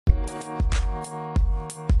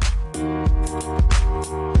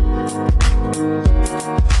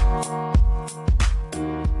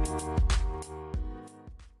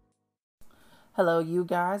Hello, you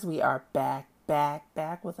guys. We are back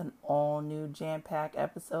with an all-new jam-packed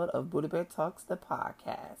episode of Booty Bear Talks, the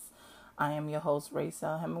podcast. I am your host,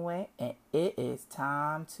 Rachel Hemingway, and it is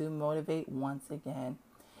time to motivate once again.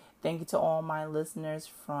 Thank you to all my listeners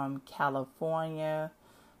from California,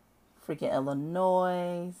 freaking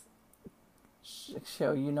Illinois.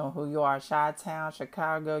 Show you know who you are. Chi-Town,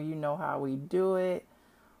 Chicago, you know how we do it.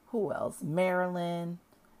 Who else? Maryland,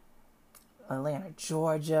 Atlanta,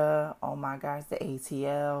 Georgia. Oh my gosh, the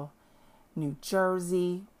ATL. New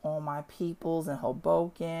Jersey, all my peoples in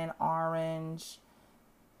Hoboken, Orange.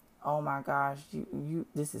 Oh my gosh, you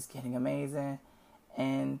this is getting amazing.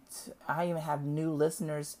 And I even have new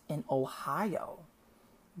listeners in Ohio.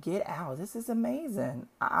 Get out. This is amazing.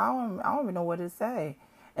 I don't even know what to say.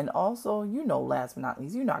 And also, last but not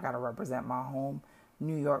least, I got to represent my home,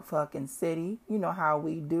 New York fucking city. You know how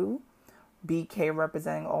we do. BK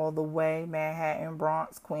representing all the way. Manhattan,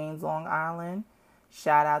 Bronx, Queens, Long Island.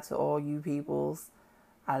 Shout out to all you peoples.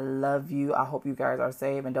 I love you. I hope you guys are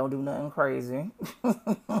safe and don't do nothing crazy.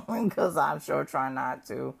 Because I'm sure trying not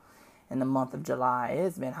to. In the month of July,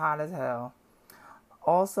 it's been hot as hell.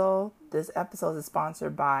 Also, this episode is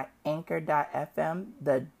sponsored by Anchor.fm,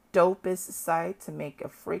 the dopest site to make a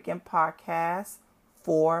freaking podcast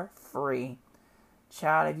for free.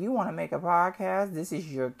 Child, if you want to make a podcast, this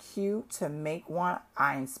is your cue to make one.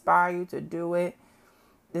 I inspire you to do it.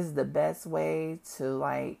 This is the best way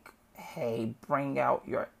to bring out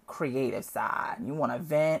your creative side. You want to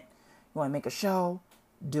vent, you want to make a show,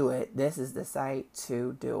 do it. This is the site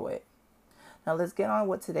to do it. Now let's get on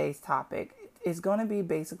with today's topic. It's going to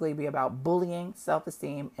be about bullying,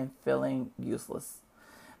 self-esteem, and feeling useless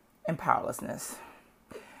and powerlessness.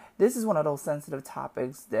 This is one of those sensitive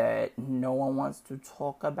topics that no one wants to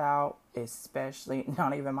talk about, especially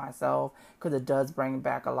not even myself, because it does bring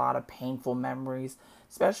back a lot of painful memories,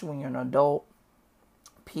 especially when you're an adult.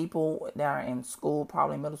 People that are in school,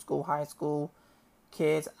 probably middle school, high school,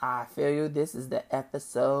 kids, I feel you. This is the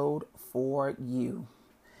episode for you.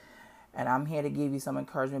 And I'm here to give you some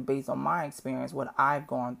encouragement based on my experience, what I've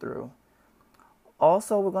gone through.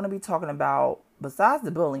 Also, we're going to be talking about, besides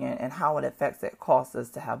the bullying and how it affects it, costs us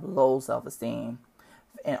to have low self-esteem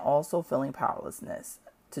and also feeling powerlessness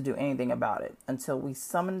to do anything about it until we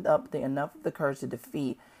summoned up enough of the courage to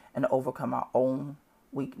defeat and overcome our own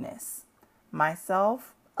weakness.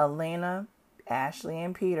 Myself, Elena, Ashley,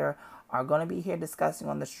 and Peter are going to be here discussing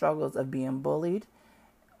on the struggles of being bullied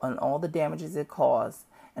and all the damages it caused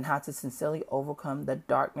and how to sincerely overcome the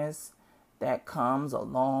darkness that comes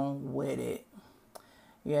along with it.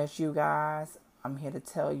 Yes, you guys, I'm here to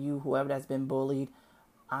tell you, whoever that's been bullied,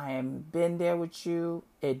 I am been there with you.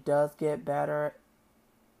 It does get better.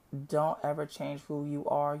 Don't ever change who you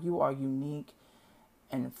are. You are unique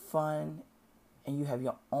and fun, and you have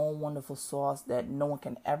your own wonderful sauce that no one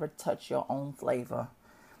can ever touch your own flavor.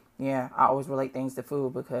 Yeah, I always relate things to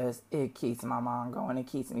food because it keeps my mind going. It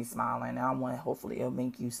keeps me smiling, and I want to hopefully it'll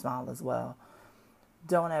make you smile as well.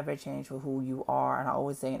 Don't ever change for who you are, and I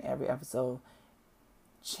always say in every episode,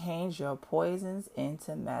 change your poisons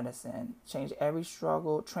into medicine. Change every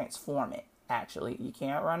struggle, transform it. Actually, you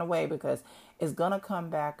can't run away because it's going to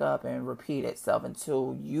come back up and repeat itself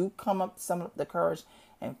until you summon up the courage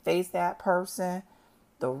and face that person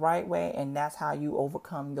the right way. And that's how you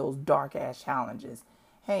overcome those dark ass challenges.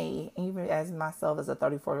 Hey, even as myself as a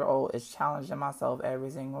 34-year-old is challenging myself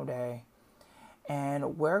every single day.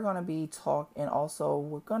 And we're going to be talking, also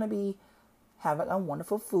we're going to be having a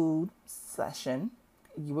wonderful food session.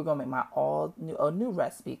 We're going to make a new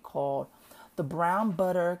recipe called the brown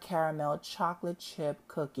butter caramel chocolate chip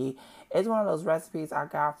cookie. It's one of those recipes I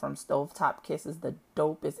got from Stovetop Kisses, the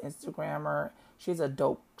dopest Instagrammer. She's a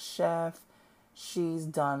dope chef. She's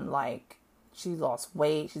done she lost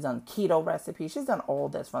weight. She's done keto recipes. She's done all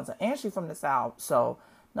this fun stuff. And she's from the South. So,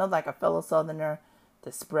 not like a fellow Southerner,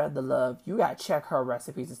 to spread the love. You got to check her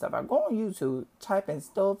recipes and stuff. I go on YouTube, type in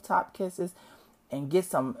Stovetop Kisses, and get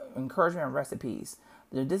some encouragement and recipes.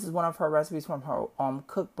 This is one of her recipes from her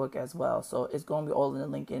cookbook as well. So it's going to be all in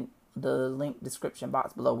the link description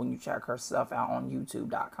box below when you check her stuff out on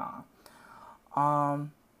youtube.com.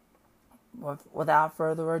 Without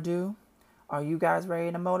further ado, are you guys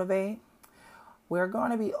ready to motivate? We're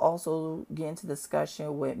going to be also getting into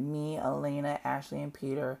discussion with me, Elena, Ashley, and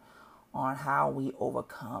Peter on how we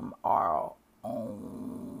overcome our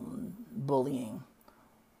own bullying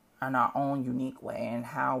in our own unique way, and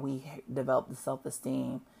how we develop the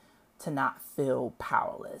self-esteem to not feel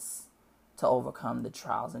powerless to overcome the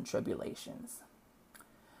trials and tribulations.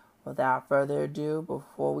 Without further ado,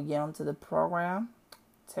 before we get into the program,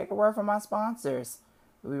 take a word from my sponsors.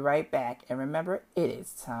 We'll be right back. And remember, it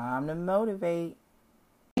is time to motivate.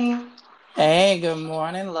 Hey, good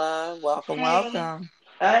morning, love. Welcome, Hey, welcome.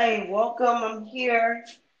 hey, welcome. I'm here.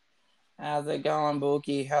 How's it going,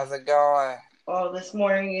 Bookie? How's it going? Oh, this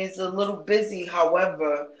morning is a little busy.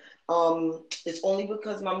 However, it's only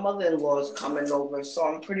because my mother-in-law is coming over, so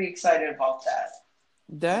I'm pretty excited about that.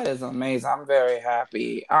 That is amazing. I'm very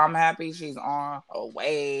happy. I'm happy she's on her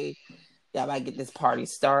way. Y'all about to get this party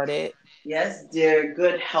started. Yes, dear.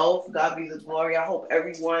 Good health. God be the glory. I hope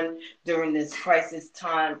everyone during this crisis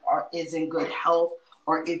time is in good health.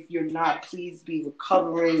 Or if you're not, please be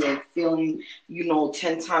recovering and feeling,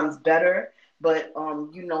 10 times better. But,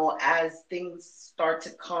 as things start to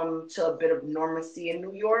come to a bit of normalcy in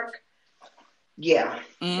New York, yeah,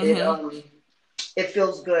 it Mm-hmm. um it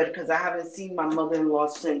feels good because I haven't seen my mother-in-law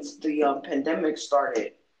since the pandemic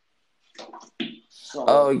started. Oh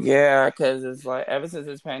So, yeah, because it's like ever since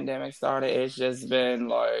this pandemic started, it's just been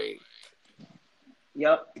like,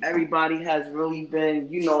 yep, everybody has really been,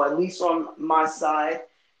 at least on my side,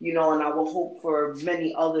 and I will hope for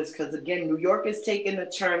many others because again, New York is taking a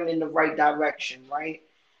turn in the right direction, right?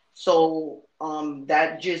 So,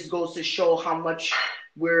 that just goes to show how much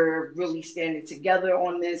we're really standing together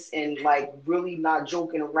on this and like really not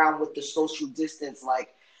joking around with the social distance.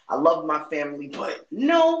 Like, I love my family, but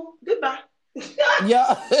no, goodbye. yo,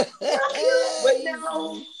 Love you, but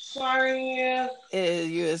no, sorry.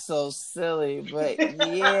 you is so silly, but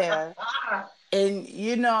yeah. And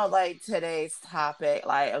like today's topic,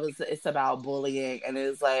 like it's about bullying, and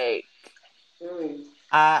it's like Mm,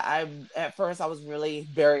 I at first I was really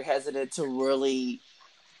very hesitant to really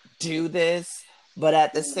do this, but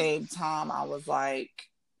at the mm. same time I was like,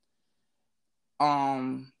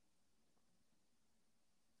 um,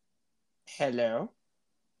 hello,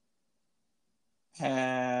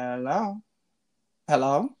 hello,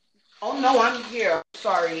 hello. Oh no, I'm here.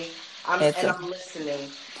 Sorry, It's a I'm listening.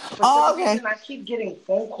 For oh some okay, reason, I keep getting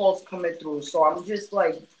phone calls coming through, so I'm just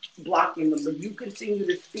like blocking them. But you continue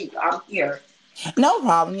to speak. I'm here. no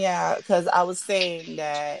problem. Yeah, because I was saying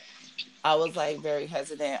that I was like very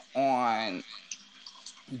hesitant on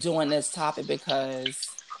doing this topic because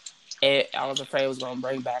I was afraid it was going to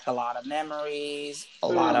bring back a lot of memories, Mm,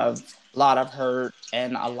 a lot of hurt,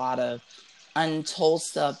 and a lot of untold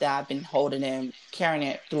stuff that I've been holding and carrying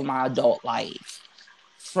it through my adult life,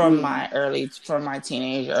 mm. from my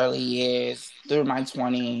teenage early years through my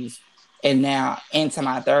 20s and now into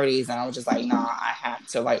my 30s. And I was just like, nah, I have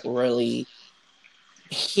to like really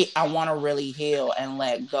I want to really heal and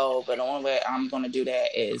let go, but the only way I'm going to do that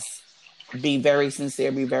is be very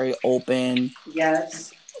sincere, be very open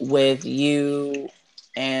Yes. with you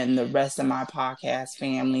and the rest of my podcast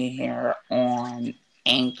family here on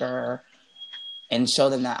Anchor, and show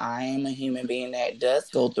them that I am a human being that does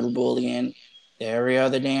go through bullying every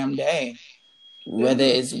other damn day, whether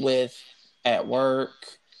Mm. it's with at work,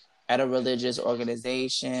 at a religious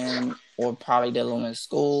organization, or probably dealing with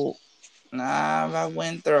school. Nah, I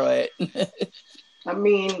went through it. I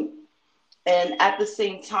mean, and at the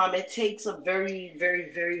same time, it takes a very,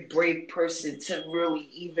 very, very brave person to really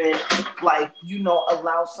even like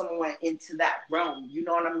allow someone into that realm. You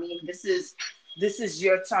know what I mean? This is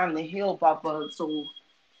your time to heal, Papa. So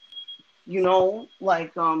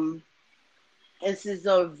this is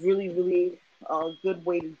a really, really good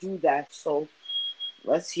way to do that. So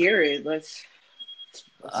let's hear it. Let's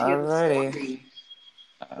hear the Alrighty. story.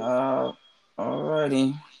 Uh,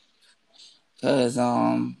 alrighty. Cause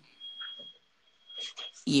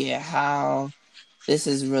yeah, how this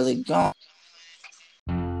is really going.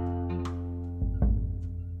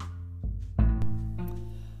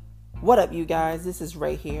 What up, you guys? This is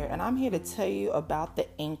Ray here, and I'm here to tell you about the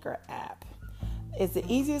Anchor app. It's the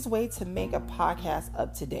easiest way to make a podcast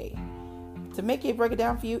up to date. To make it break it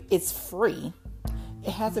down for you, it's free.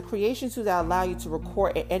 It has a creation tool that allows you to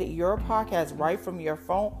record and edit your podcast right from your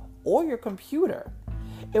phone or your computer.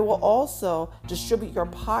 It will also distribute your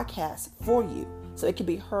podcast for you so it can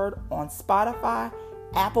be heard on Spotify,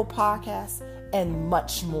 Apple Podcasts, and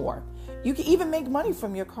much more. You can even make money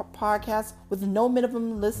from your podcast with no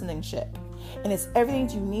minimum listenership. And it's everything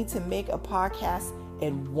you need to make a podcast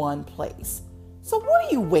in one place. So what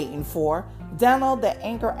are you waiting for? Download the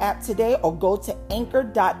Anchor app today or go to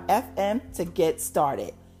anchor.fm to get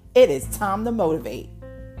started. It is time to motivate.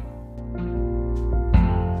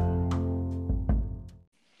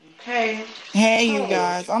 Okay. Hey, you So,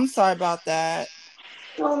 guys. I'm sorry about that.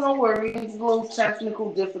 no worries. A little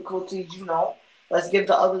technical difficulties. Let's give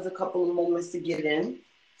the others a couple of moments to get in.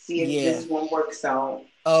 See if Yeah. this one works out.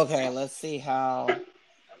 Okay, let's see how.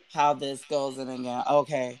 how this goes in again.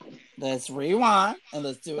 Okay, let's rewind and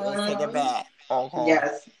let's do it. Let's take it back. Okay.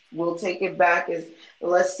 Yes, we'll take it back.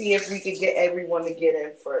 Let's see if we can get everyone to get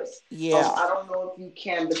in first. Yeah, I don't know if you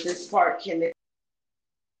can, but this part can it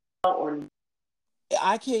or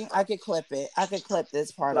I can clip it. I could clip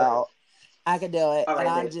this part good. out. I could do it, All and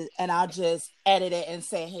right, then. I'll just edit it and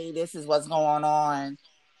say, hey, this is what's going on.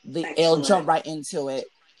 It'll Excellent. jump right into it.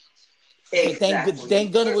 Hey, Exactly.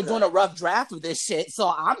 thank goodness We're we're doing good. a rough draft of this shit, so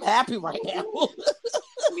I'm happy right now.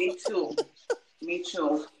 Me too. Me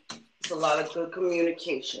too. It's a lot of good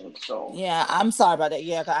communication. So Yeah, I'm sorry about that.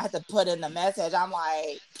 Yeah, 'cause I had to put in the message. I'm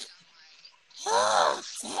like,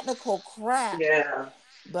 technical crap. yeah,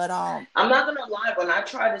 But I'm not gonna lie. When I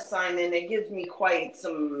try to sign in, it gives me quite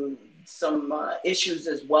some issues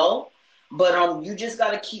as well. But you just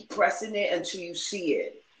gotta keep pressing it until you see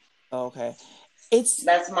it. okay. It's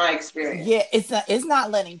That's my experience. yeah, it's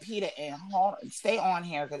not letting Peter in. Hold on, stay on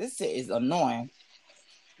here because this shit is annoying.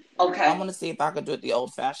 I'm Okay. gonna see if I could do it the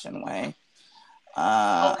old fashioned way.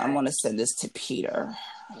 I'm Okay. gonna send this to Peter.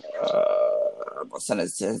 I'm gonna send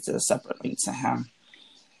it to a separate link to him.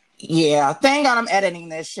 Yeah, thank God I'm editing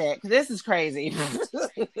this shit because this is crazy.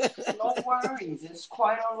 No worries. It's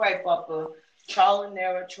quite all right, Papa. Trial and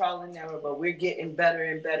error, but we're getting better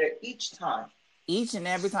and better each time. Each and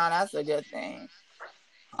every time, that's a good thing.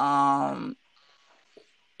 Um,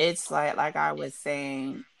 it's like I was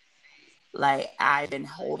saying, like I've been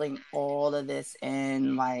holding all of this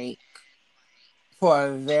in like for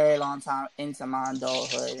a very long time into my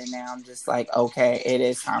adulthood, and now I'm just like, okay, it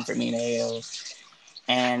is time for me to heal,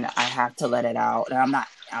 and I have to let it out. And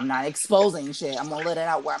I'm not exposing shit. I'm gonna let it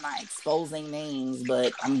out where I'm not exposing names,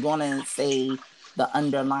 but I'm gonna say the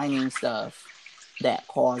underlining stuff that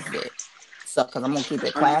caused it. So, because I'm gonna keep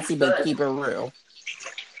it classy, but Understood. keep it real.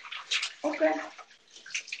 Okay.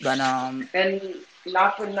 But And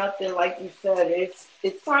not for nothing, like you said,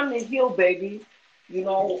 it's time to heal, baby. You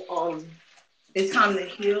know, it's time to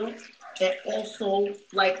heal. And also,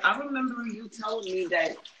 like I remember you telling me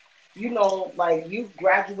that, like you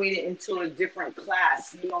graduated into a different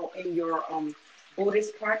class, in your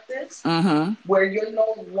Buddhist practice, mm-hmm. where you're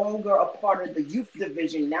no longer a part of the youth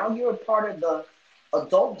division. Now you're a part of the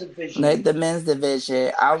adult Like division. the men's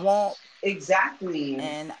division, I won't, Exactly.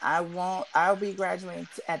 and I won't. I'll be graduating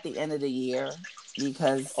at the end of the year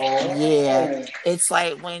because yeah, Oh. it's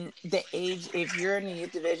like when the age. If you're in the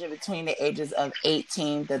youth division between the ages of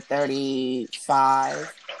 18 to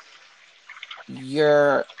 35,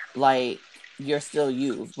 you're like you're still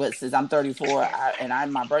youth. But since I'm 34,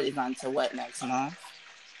 my birthday's not until what next month,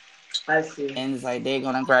 I see. and it's like they're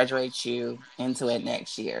gonna graduate you into it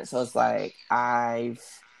next year. So it's like I've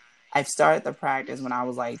started the practice when I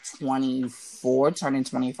was like 24, turning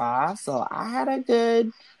 25. So I had a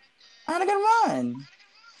good run.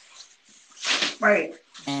 Right.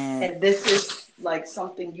 And And this is like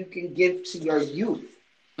something you can give to your youth.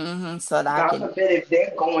 so that I God can, forbid if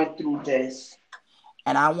they're going through this.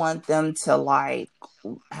 and I want them to like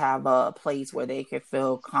have a place where they could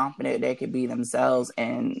feel confident, they could be themselves.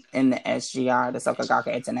 And in the SGI, the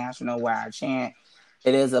Sakagaka International, where I chant,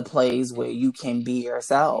 it is a place where you can be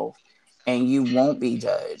yourself and you won't be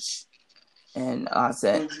judged. And I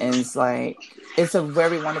said, and Mhm. it's a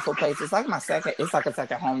very wonderful place. It's like a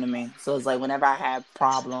second home to me. So it's like whenever I have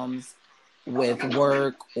problems with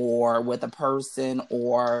work or with a person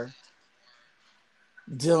or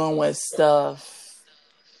dealing with stuff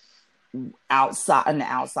outside in the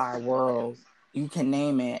outside world, you can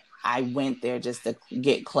name it. I went there just to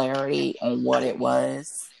get clarity on what it was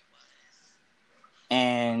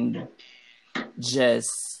and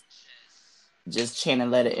just chant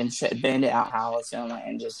and let it and bend it out how I was feeling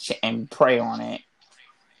and and pray on it.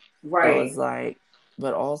 So it's Right. like,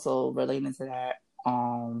 but also relating to that,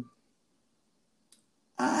 I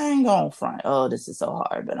ain't gonna front. Oh, this is so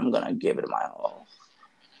hard, but I'm gonna give it my all.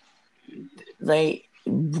 Like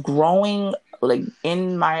growing, like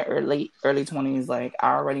in my early 20s, like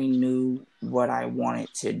I already knew what I wanted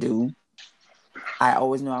to do. I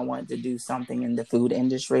always knew I wanted to do something in the food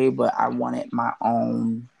industry, but I wanted my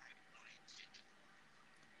own.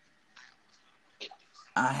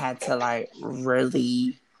 I had to like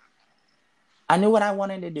really. I knew what I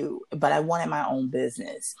wanted to do, but I wanted my own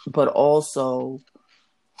business. But also,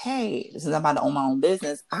 hey, since I'm about to own my own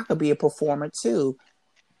business, I could be a performer too.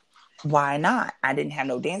 Why not? I didn't have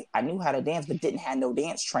no dance. I knew how to dance, but didn't have no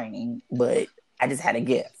dance training. But I just had a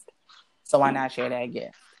gift. So why not share that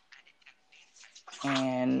gift?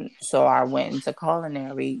 And so I went into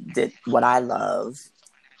culinary, did what I love,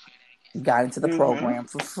 got into the Mhm. program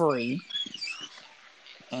for free,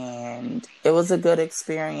 And it was a good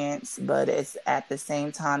experience, but it's at the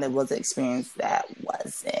same time, it was an experience that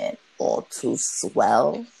wasn't all too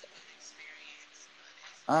swell.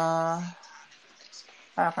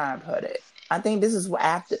 How can I put it? I think this is what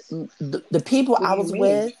after the people What I do you was mean?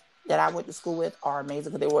 with that I went to school with are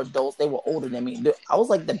amazing because they were adults. They were older than me. I was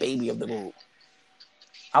like the baby of the group.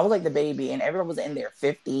 I was like the baby, and everyone was in their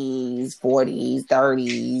 50s, 40s,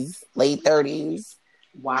 30s, late 30s.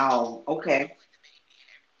 Wow. Okay.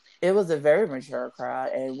 It was a very mature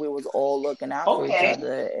crowd, and we was all looking out for each Okay.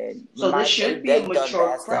 other. And So this should be a they done mature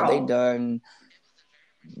bad stuff. They crowd. done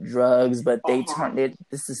drugs, but Uh they huh. turned it.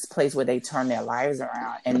 This is a place where they turned their lives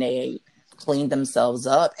around, and they cleaned themselves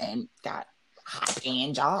up and got high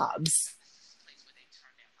paying jobs.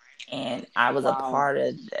 And I was a Wow. part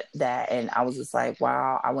of that, and I was just like,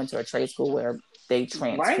 wow. I went to a trade school where they Right.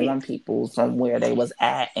 transformed people from where they was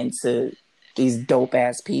at into these dope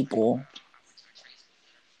ass people.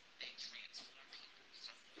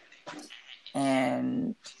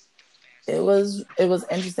 And it was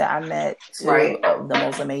interesting. I met two Right. of the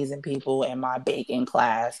most amazing people in my baking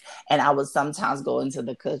class, and I would sometimes go into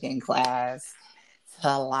the cooking class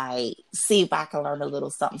to like see if I could learn a little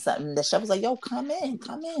something. Something. The chef was like, "Yo, come in,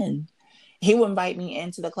 come in." He would invite me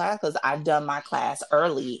into the class because I'd done my class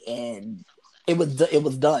early and it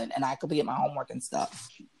was done, and I completed my homework and stuff.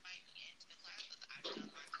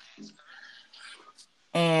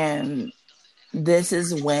 And this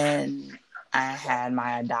is when I had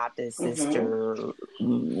my adopted Mhm. sister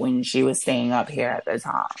when she was staying up here at the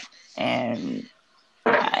time. And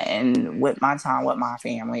with my time with my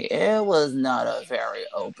family, it was not a very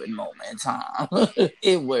open moment in time.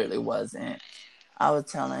 It really wasn't. I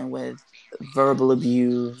was telling with verbal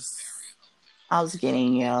abuse. I was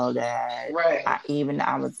getting yelled at. Right.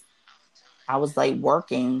 I was like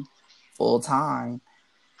working full time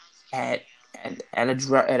at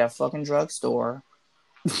at a fucking drugstore,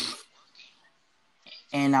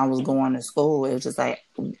 and I was going to school. It was just like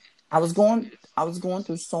I was going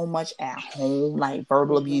through so much at home, like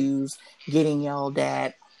verbal Mhm. abuse, getting yelled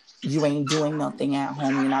at. You ain't doing nothing at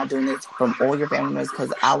home. You're not doing this from all your family members.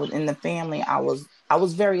 Because I was in the family. I was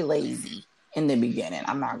very lazy in the beginning.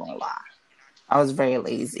 I'm not gonna lie. I was very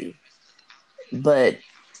lazy, but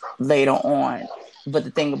later on. But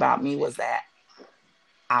the thing about me was that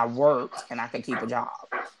I worked and I could keep a job,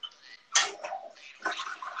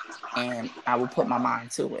 and I would put my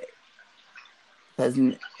mind to it. Because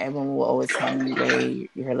everyone will always tell me, Ray,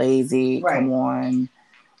 you're lazy. Come Right. on.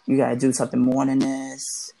 You got to do something more than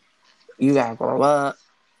this. You got to grow up.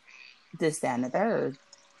 This, that, and the third.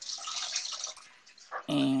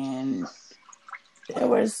 And there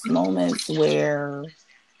was moments where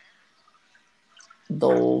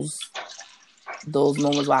those those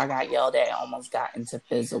moments where I got yelled at and almost got into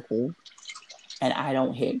physical. And I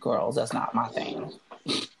don't hit girls. That's not my thing.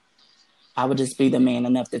 I would just be the man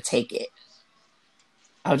enough to take it.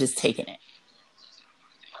 I was just taking it.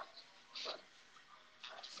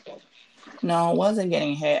 No, it wasn't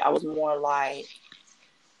getting hit. I was more like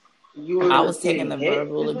You I were was taking getting the hit,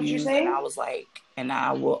 verbal is what you're abuse, and saying? I was like, and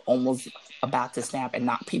I was almost about to snap and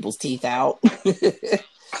knock people's teeth out.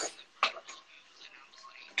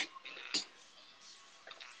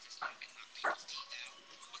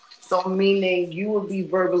 So meaning you would be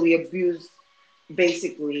verbally abused,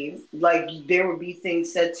 basically. Like there would be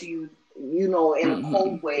things said to you, in a Hmm.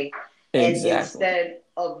 cold way, and Exactly. instead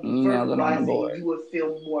of you You nailed it on the verbalizing, board. you would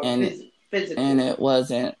feel more And and physical.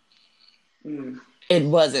 Mm. it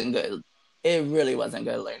wasn't good. It really wasn't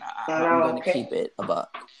good, Lena. I'm gonna Okay. keep it a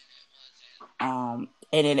buck.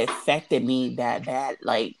 And it affected me that bad.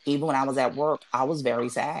 Like even when I was at work, I was very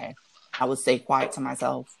sad. I would stay quiet to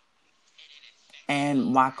myself. And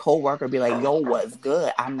my coworker be like, "Yo, what's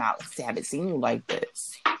good? I'm not haven't seen you like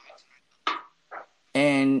this."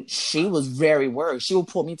 And she was very worried. She would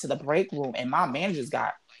pull me to the break room, and my managers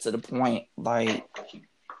got to the point like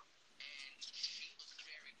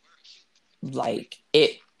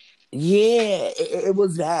it. Yeah, it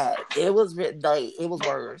was bad. It was like it was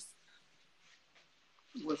worse.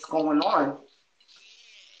 What's going on?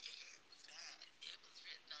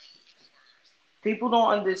 People don't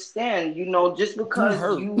understand, just You because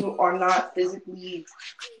hurt, you are not physically,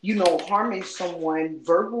 harming someone,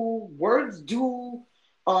 verbal words do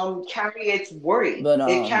carry its weight. but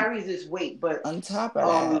It carries its weight. But on top of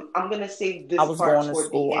that, I'm gonna save I this was part going to toward the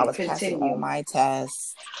school. I end. was passing all Continue. my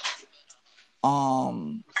tests.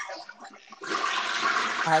 Um,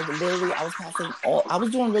 I was passing all. I was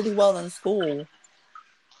doing really well in school,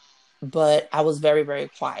 but I was very very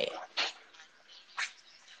quiet.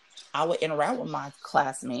 I would interact with my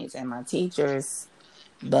classmates and my teachers,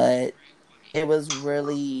 but it was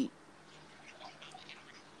really,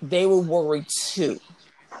 they were worried too.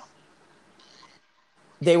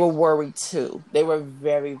 They were worried too. They were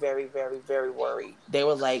very, very, very, very worried. They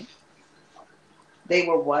were like, They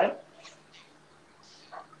were what?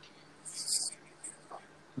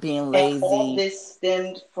 being And all lazy. this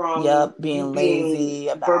stemmed from Yep, you being being lazy,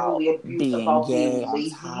 about verbally abused being about gay being on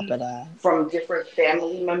top lazy of that. from different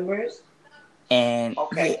family members. And yeah,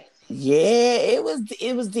 Okay. yeah,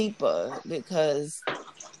 it was deeper because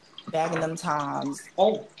back in them times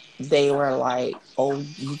Oh, they were like, "Oh,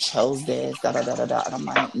 you chose this, da da da da da," and I'm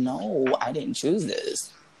like, "No, I didn't choose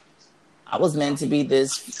this. I was meant to be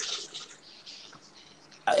this.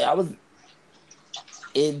 I was.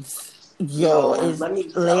 It's yo, yo, it's let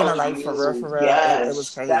me laying a tell life for real, you, for real. It was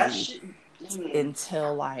yes, that crazy." shit. Mm,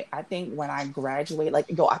 Until like I think when I graduated, like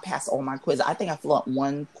yo, I passed all my quizzes. I think I flunked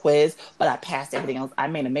one quiz, but I passed everything else. I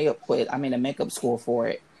made a makeup quiz. I made a makeup score for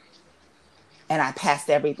it, and I passed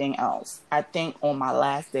everything else. I think on my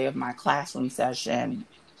last day of my classroom session,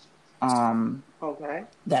 okay.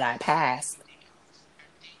 that I passed,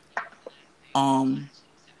 um,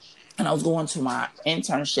 and I was going to my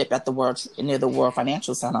internship at the World near the World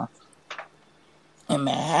Financial Center in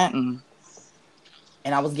Manhattan,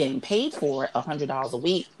 and I was getting paid for it $100 a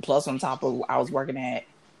week. Plus, on top of I was working at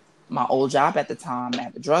my old job at the time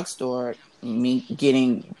at the drugstore, me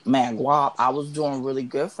getting mad guap, I was doing really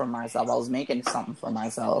good for myself. I was making something for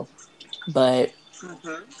myself. But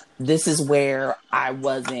Mm-hmm. this is where I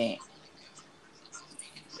was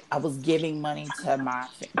giving money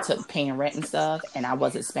to paying rent and stuff, and I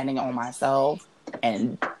wasn't spending it on myself.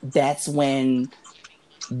 And that's when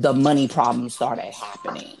the money problems started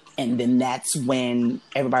happening. And then that's when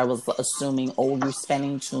everybody was assuming, oh, you're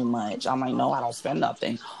spending too much. I'm like, no, I don't spend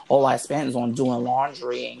nothing. All I spend is on doing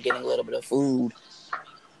laundry and getting a little bit of food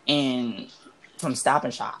and from Stop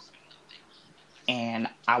and Shop. And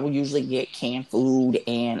I would usually get canned food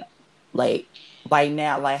and like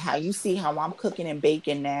now, like how you see how I'm cooking and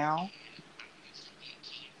baking now.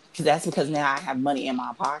 Cause that's because now I have money in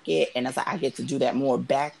my pocket and it's like I get to do that more.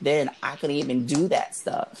 Back then I couldn't even do that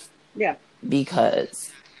stuff Yeah.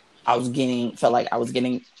 because felt like I was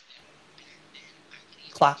getting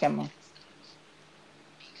clock Emma.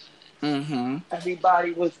 Mm-hmm.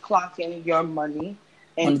 Everybody was clocking your money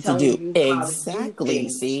and Wanted to telling do you how to do exactly.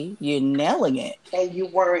 things, See, you're nailing it. and you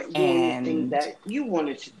weren't doing the things And that you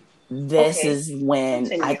wanted to do. this Okay, is when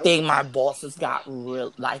I continue. think my bosses got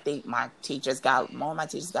real. I think one of my teachers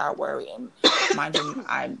got worried. And mind you,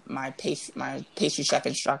 my pastry chef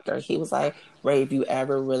instructor, he was like, "Ray, if you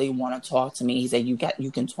ever really want to talk to me," he said, you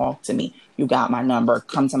can talk to me. You got my number.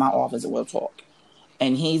 Come to my office and we'll talk."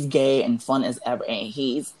 And he's gay and fun as ever, and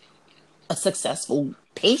he's a successful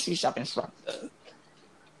pastry chef instructor,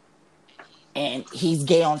 and he's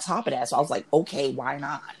gay on top of that. So I was like, okay, why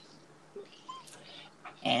not?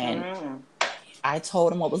 And Mm, I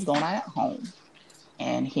told him what was going on at home.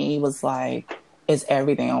 And he was like, "Is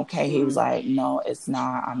everything okay?" He was mm, like, "No, it's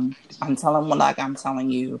not. I'm telling what like I'm telling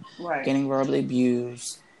you, right. getting verbally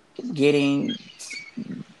abused, getting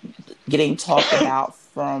getting talked about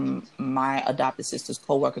from my adopted sister's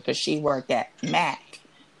coworker because she worked at Mac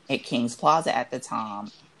at King's Plaza at the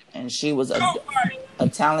time, and she was a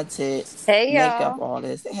talented Hey makeup y'all.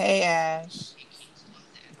 artist. Hey Ash,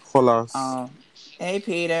 Colas. um, hey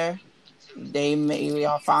Peter, we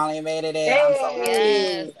all finally made it in. I'm so happy.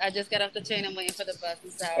 Yes, Hey, I just got off the train. I'm waiting for the bus.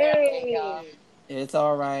 I'm sorry. Hey y'all. hey. It's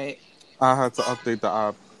all right. I had to update the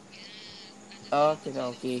app. Okie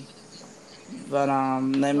dokie. But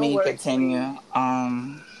let No me worries, Queen. continue.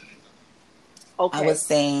 I Okay. was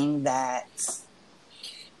saying that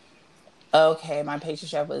okay, my pastry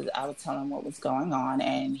chef was I was telling him what was going on,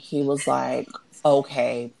 and he was like,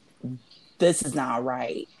 "Okay, this is not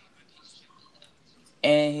right."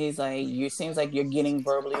 And he's like, "You seems like you're getting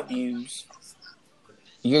verbally abused.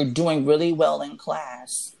 You're doing really well in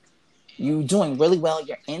class. You're doing really well at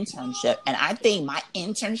your internship." And I think my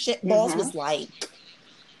internship boss Mm-hmm. was like,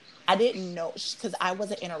 I didn't know because I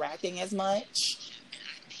wasn't interacting as much,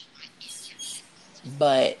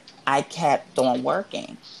 but I kept on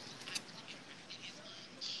working.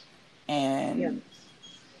 Yeah. And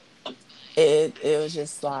it was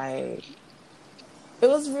just like it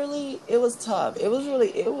was tough. It was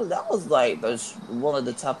that was like one of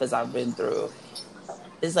the toughest I've been through.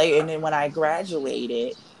 It's like, and then when I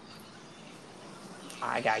graduated,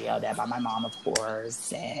 I got yelled at by my mom, of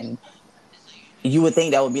course, and you would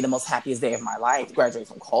think that would be the most happiest day of my life, graduate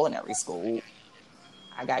from culinary school.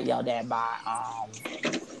 I got yelled at by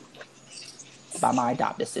my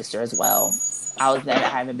adopted sister as well. I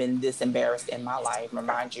haven't been this embarrassed in my life.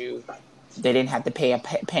 Remind you, They didn't have to pay a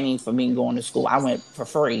penny for me going to school. I went for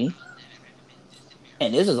free.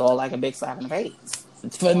 And this is all like a big slap in the face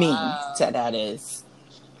for me, Wow. that is.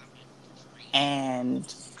 And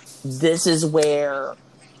this is where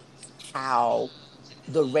how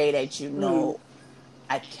the Ray that you Mm. know,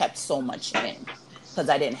 I kept so much in because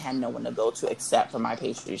I didn't have no one to go to except for my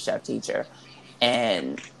pastry chef teacher.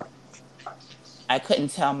 And I couldn't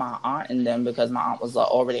tell my aunt and them because my aunt was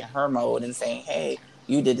already in her mode and saying, hey,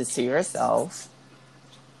 you did this to yourself,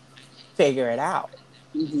 figure it out.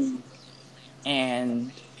 Mm-hmm.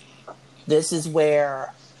 And this is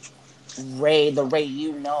where the Ray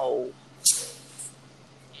you know,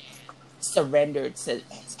 surrendered to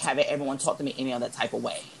having everyone talk to me any other type of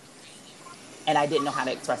way. And I didn't know how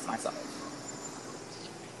to express myself.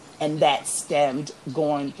 And that stemmed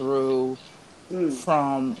going through Mm.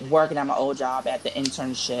 from working at my old job at the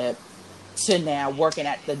internship to now working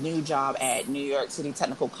at the new job at New York City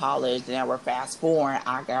Technical College. Now we're fast forward.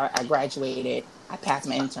 I graduated. I passed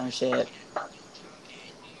my internship.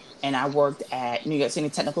 And I worked at New York City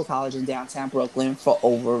Technical College in downtown Brooklyn for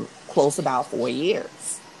over close about 4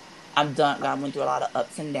 years. I'm done. I went through a lot of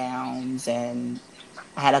ups and downs, and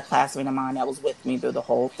I had a classmate of mine that was with me through the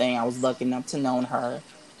whole thing. I was lucky enough to know her,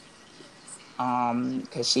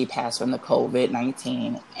 because she passed from the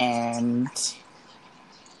COVID-19, and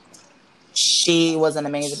she was an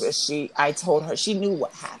amazing. I told her she knew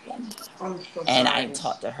what happened, I'm so and I sorry.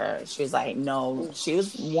 talked to her. She was like, "No." She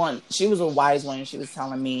was one. She was a wise one. She was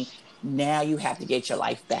telling me, "Now you have to get your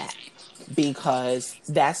life back because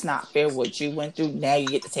that's not fair. What you went through. Now you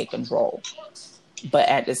get to take control." But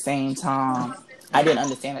at the same time, I didn't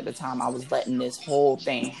understand at the time I was letting this whole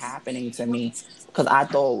thing happening to me because I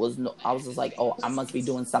thought it was, I was just like, oh, I must be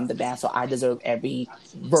doing something bad. So I deserve every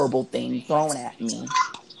verbal thing thrown at me.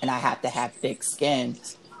 And I have to have thick skin.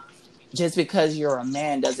 Just because you're a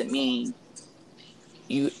man doesn't mean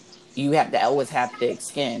you you have to always have thick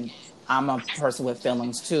skin. I'm a person with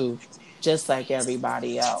feelings too, just like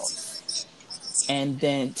everybody else. And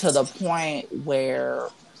then to the point where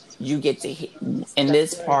you get to hit in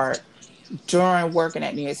this That's right. part during working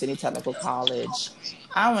at New York City Technical College,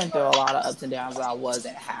 I went through a lot of ups and downs where I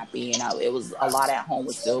wasn't happy, and it was a lot at home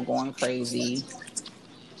was still going crazy.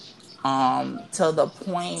 To the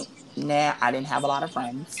point now I didn't have a lot of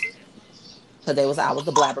friends because I was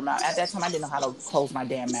the blabbermouth at that time. I didn't know how to close my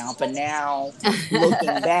damn mouth, but now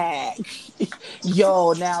looking back,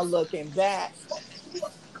 now looking back,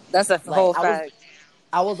 That's a like whole fact.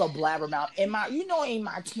 I was a blabbermouth in my I'm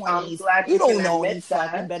 20s. glad You you can don't know any admit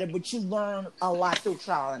fucking that. better, but you learn a lot through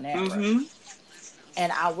trial and error. Mm-hmm.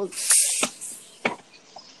 And I was,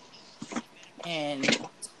 and it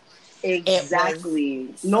was Exactly.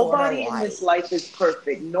 sort of Nobody in this life is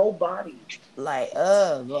perfect. Nobody. but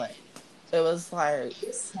it was like,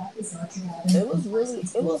 it was really,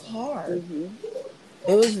 it was hard. Mm-hmm.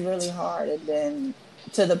 It was really hard. And then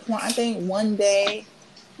to the point, I think one day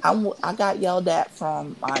I got yelled at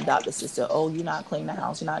from my adopted sister. Oh, you're not cleaning the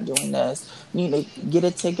house. You're not doing this. You need to get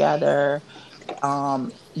it together.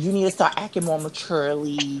 You need to start acting more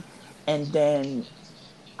maturely. And then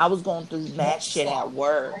I was going through mad shit at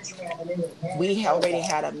work. We already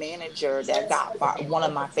had a manager that got fired. One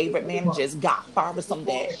of my favorite managers got fired for something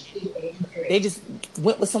that they just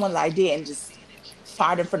went with someone's idea and just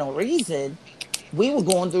fired him for no reason. We were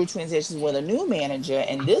going through transitions with a new manager,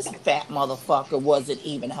 and this fat motherfucker wasn't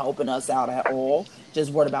even helping us out at all.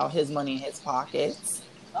 Just worried about his money in his pockets.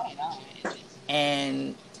 Oh no.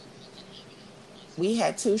 And we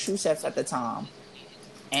had two shoe chefs at the time.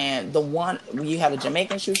 And the one you had a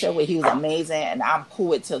Jamaican shoe chef where he was amazing, and I'm cool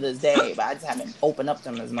with till this day, but I just haven't opened up to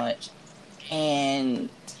him as much. And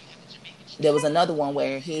there was another one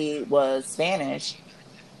where he was Spanish,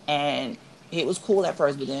 and he was cool at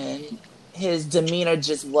first, but then his demeanor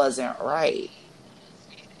just wasn't right.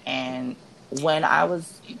 And when I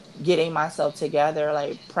was getting myself together,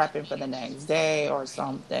 like prepping for the next day or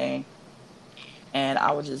something, and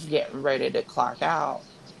I was just getting ready to clock out,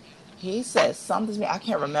 he said something to me. I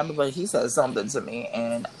can't remember, but he said something to me,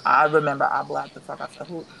 and I remember I blacked the fuck. I said,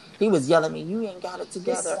 "Who?" He was yelling at me. You ain't got it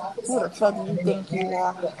together. Who the fuck do you think you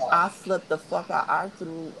are? I flipped the fuck out. I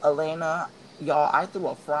threw Elena, y'all. I threw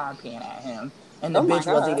a frying pan at him, and the Oh my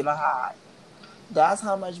bitch wasn't god. even hot. That's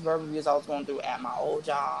how much verbal abuse I was going through at my old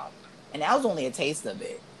job, and that was only a taste of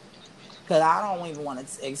it. Cause I don't even want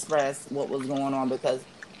to express what was going on because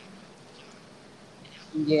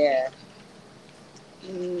Yeah.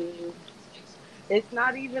 Mm, it's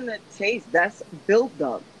not even a taste. That's build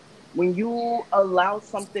up. When you allow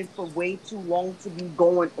something for way too long to be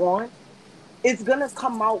going on, it's gonna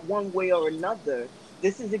come out one way or another.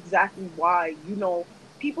 This is exactly why,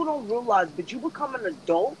 people don't realize, but you become an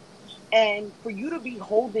adult, and for you to be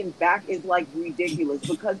holding back is like ridiculous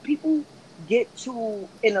because people get to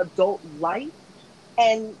an adult life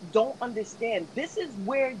and don't understand. This is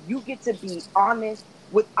where you get to be honest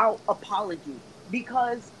without apology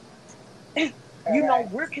because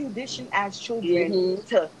we're conditioned as children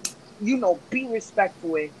to, be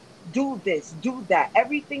respectful and do this, do that.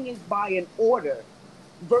 Everything is by an order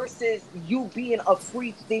versus you being a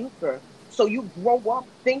free thinker. So you grow up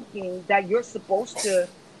thinking that you're supposed to,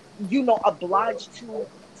 oblige to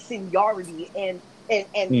seniority and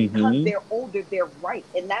because Mm-hmm. they're older, they're right.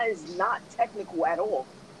 And that is not technical at all.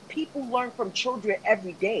 People learn from children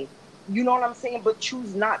every day. You know what I'm saying? But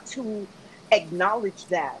choose not to acknowledge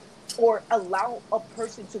that or allow a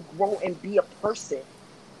person to grow and be a person.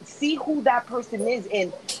 See who that person is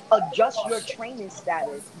and adjust your training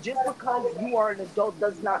status. Just because you are an adult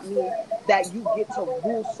does not mean that you get to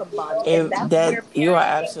rule somebody. And that's where You are parenting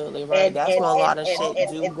absolutely right. and That's and where a and lot of and, shit and,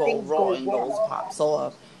 do and go things go wrong and wrong. goes pops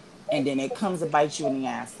off, and then it comes to bite you in the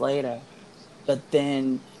ass later. But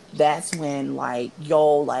then that's when like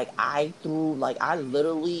like I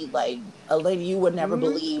literally like a lady you would never Mm-hmm.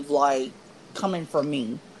 believe like coming from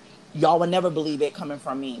me. Y'all would never believe it coming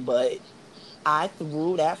from me, but I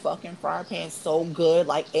threw that fucking fryer pan so good,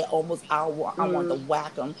 like it almost I want to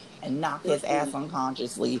whack him and knock his ass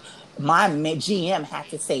unconsciously. My GM had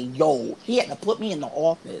to say, "Yo," he had to put me in the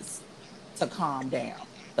office to calm down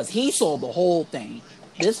because he saw the whole thing.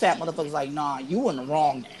 This fat motherfucker's like, "Nah, you in the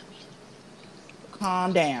wrong now.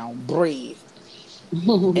 Calm down, breathe,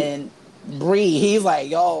 and breathe." He's like,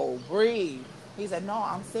 "Yo, breathe." He said, "No,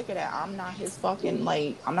 I'm sick of that. I'm not his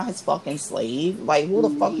fucking slave. Like, who the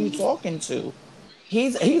fuck you talking to?"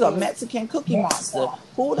 He's a Mexican cookie monster.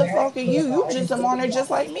 Who the fuck are you? You just a minority just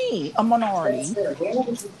like me, a minority.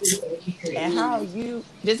 And how you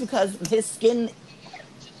just because his skin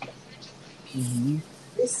Mm-hmm.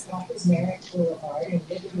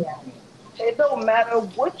 It don't matter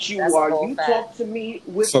what you That's a are. whole You fact. talk to me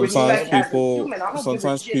with yeah, respect as a human. I don't give a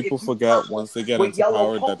Sometimes shit if people you forget purple once they get with into yellow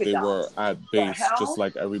power that polka they were dots. at The base just hell?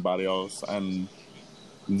 like everybody else, and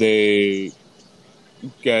they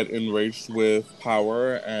get enraged with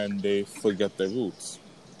power and they forget their roots.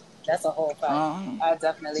 That's a whole fact. uh, I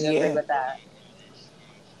definitely agree yeah, with that.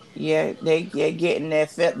 yeah, they getting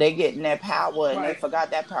they getting their power and they Right.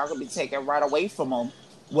 forgot that power could be taken right away from them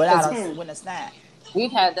without Because us Hmm. with a snap.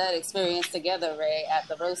 we've had that experience together, Ray, at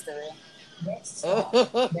the roastery.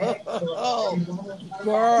 Oh,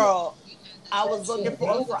 girl, I was looking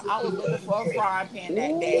for a frying pan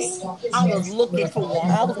that day. Ooh, I was looking for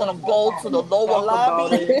one. I was gonna go to the lower talk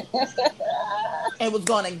about lobby it. and was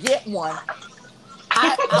gonna get one.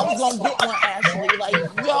 I was gonna get one actually. Like,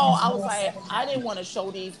 yo, I was like, I didn't want to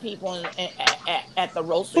show these people at the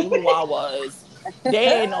roastery who I was. They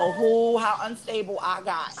didn't know how unstable I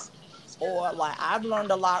got. Or like I've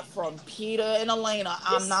learned a lot from Peter and Elena.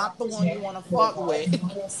 I'm not the one you want to fuck with.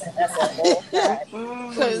 That's a whole fact.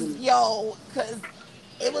 Cause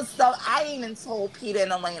it was stuff I ain't even told Peter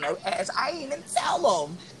and Elena. As I ain't even tell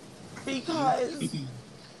them because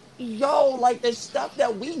like the stuff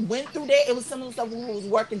that we went through there, it was some of the stuff we was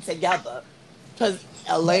working together. Cause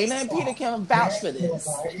Elena and Peter can vouch for this.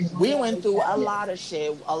 We went through a lot of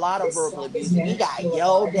shit, a lot of verbal abuse. We got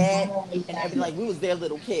yelled at and everything. Like we was their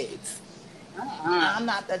little kids. Uh-uh. I'm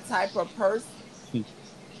not the type of person,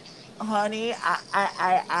 honey.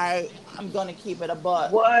 I'm gonna keep it a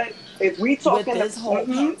buck. What? If we With talking, this whole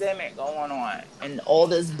pandemic going on and all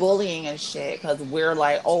this bullying and shit, because we're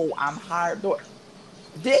like, oh, I'm hired.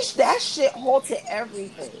 That shit halted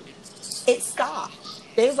everything. It stopped.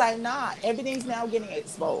 They was like, nah, everything's now getting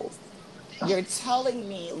exposed. You're telling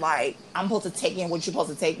me like I'm supposed to take in what you're supposed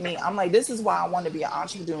to take me. I'm like, this is why I want to be an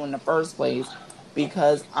entrepreneur in the first place,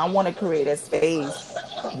 because I want to create a space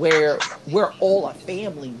where we're all a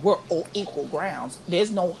family. We're all equal grounds.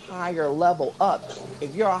 There's no higher level up.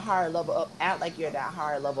 If you're a higher level up, act like you're that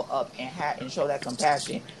higher level up and show that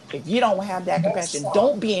compassion. If you don't have that compassion,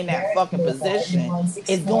 don't be in that fucking position.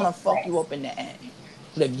 It's gonna fuck you up in the end.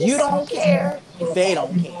 But if you don't care, they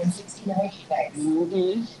don't care.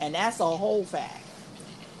 Mm-hmm. And that's a whole fact.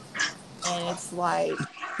 And it's like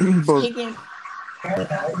But picking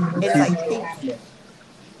it's like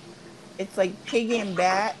it's like picking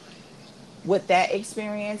back with that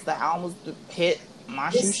experience that I almost hit my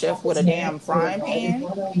shoe chef with a damn frying pan.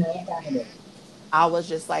 I was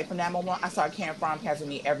just like, from that moment, I started carrying frying pans with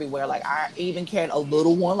me everywhere. Like, I even carried a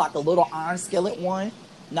little one, like a little iron skillet one.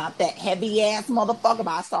 Not that heavy ass motherfucker, but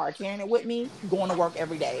I started carrying it with me, going to work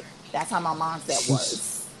every day. That's how my mindset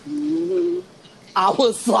was. Mm-hmm. I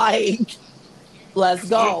was like, Let's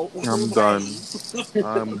go. I'm Who's done. ready?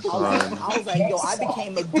 I'm I was like, done. yo, I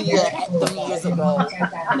became a dealer them years ago, and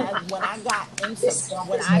Yo,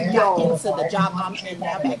 when I got into the job I'm in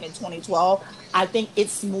now back in 2012, I think it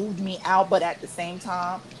smoothed me out, but at the same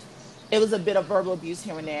time, it was a bit of verbal abuse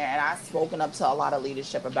here and there, and I've spoken up to a lot of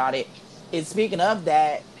leadership about it. And speaking of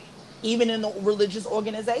that, even in the religious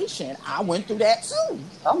organization, I went through that too,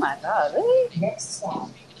 Oh my God, really? Next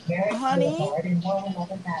stop, Merritt honey. Boulevard and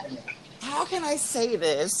 111th Avenue. How can I say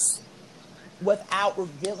this without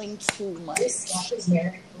revealing too This stop much? is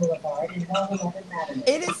Merritt Boulevard and 111th Avenue.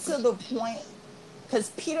 It is to the point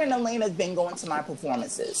because Peter and Elena have been going to my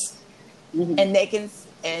performances, and they can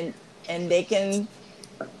and they can.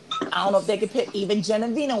 I don't know if they could pick. Even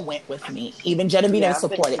Genevina went with me. Even Genevina yeah, I've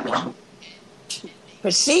been supported me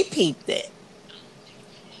because she peeped it.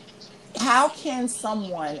 How can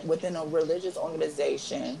someone within a religious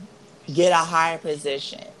organization get a higher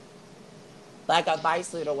position, like a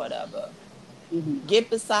vice leader or whatever, get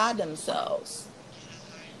beside themselves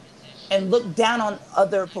and look down on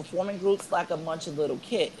other performing groups like a bunch of little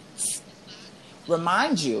kids?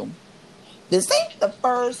 Remind you, this ain't the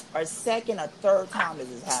first or second or third time this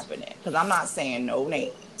is happening. Because I'm not saying no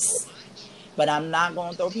names, but I'm not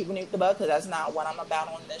going to throw people beneath the bus because that's not what I'm about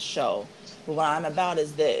on this show. But what I'm about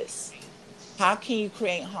is this: how can you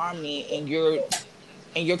create harmony and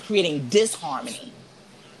you're creating disharmony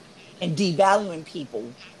and devaluing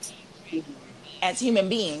people as human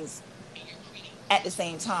beings at the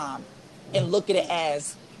same time, and look at it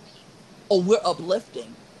as, oh, we're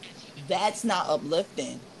uplifting? That's not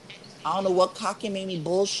uplifting. I don't know what cockamamie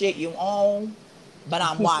bullshit you own, but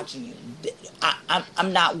I'm watching you.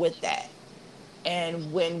 I'm not with that.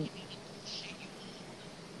 And when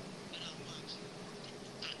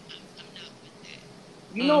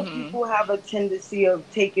you know, people have a tendency of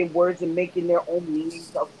taking words and making their own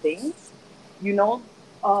meanings of things. You know,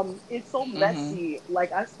 it's so messy.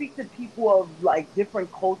 Like I speak to people of like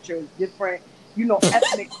different cultures, different,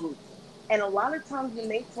 ethnic groups, and a lot of times when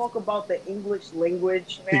they talk about the English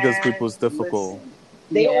language, Because man, people's difficult. listen,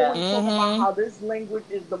 they Yeah. always talk about how this language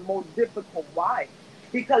is the most difficult. Why?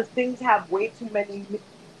 Because things have way too many.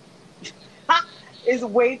 Is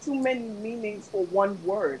way too many meanings for one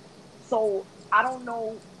word. So I don't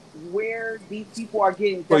know where these people are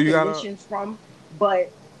getting So you gotta. definitions from,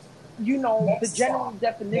 but the Next general stop,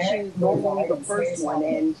 definition is Merritt normally Boulevard the and first Spears one,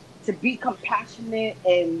 Avenue. and to be compassionate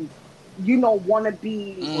and want to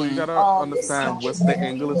be Well, you gotta This understand stop is with the Merritt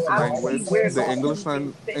English I don't Boulevard and see language, where Spears the those Avenue.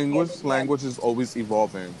 two things fit hand English in hand. language is always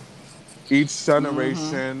evolving. Each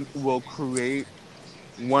generation will create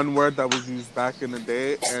one word that was used back in the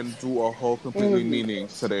day and do a whole completely Hmm. meaning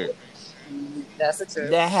today. That's the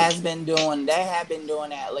truth. that have been doing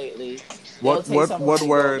that lately. They'll take someone and go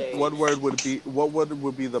What they word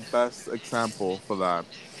would be the best example for that?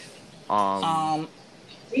 Um, um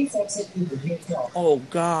Please exit through the rear door. oh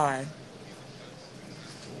God.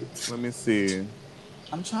 let me see.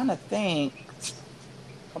 I'm trying to think.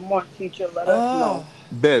 Come on, teacher, let us know. Oh.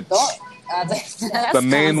 Don't. Bitch. The That's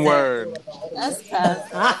main constant. word. That's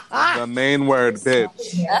constant. The main word, This stop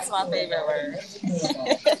is bitch. That's Merritt my favorite Boulevard and word. Lincoln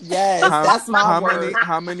Boulevard. Yes, that's my word.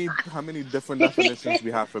 How many different definitions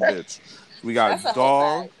we have for bitch? We got That's a whole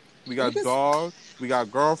dog, fact. we You got can. dog, we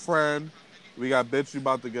got girlfriend, we got bitch, you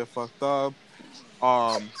about to get fucked up.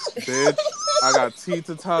 Bitch, I got tea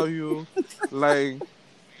to tell you. Like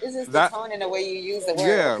It's just the that, tone and the way you use the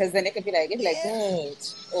word, yeah. because then it could be like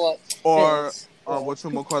bitch or Or bitch or. what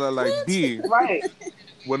you gonna call it, like B. Right.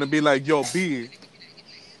 Wouldn't it be like, yo, B?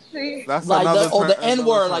 See, That's Like another term. the N Another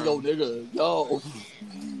word, like yo term. nigga, yo.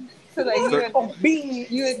 so like So Oh, be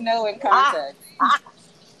you would know in ah, context.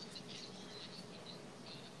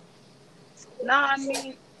 nah. I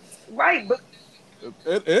mean, right, but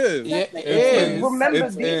it is. Yeah, it Technically, It's it but is. is. remember,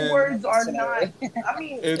 it's Technically, these it is in in the words are not. dictionary. I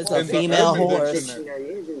mean, it's It's a in the it's female Urban in the horse. Dictionary. dictionary,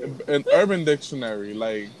 isn't it? In Urban Dictionary,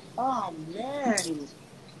 like Oh man.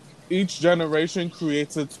 each generation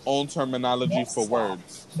creates its own terminology Next for stop,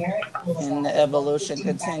 words. Merritt And Boulevard the and evolution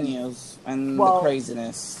 115th Avenue. continues and the Well,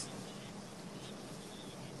 craziness.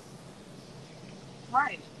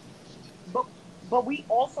 right. But we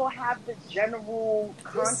also have the general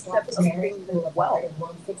This stop concept is of Merritt things as Boulevard well. and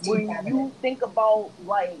 115th When Avenue. you think about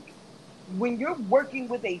like when you're working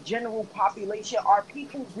with a general population, are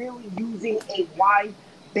people really using a wide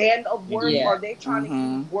band of words? Hmm. Yeah. Or are they trying to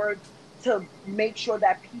use words to make sure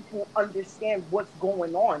that people understand what's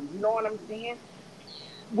going on? You know what I'm saying?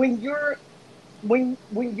 When you're when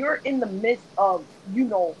you're in the midst of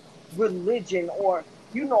religion or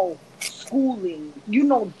schooling,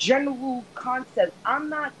 general concepts, I'm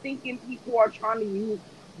not thinking people are trying to use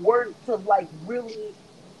words to like really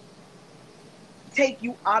take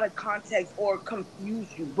you out of context or confuse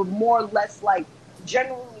you, but more or less like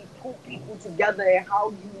generally pull people together and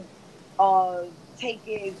how you take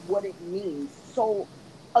it what it means. So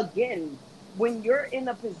again, when you're in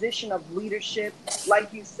a position of leadership,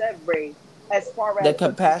 like you said, Ray, as far The as the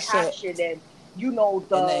compassion compassion and you know and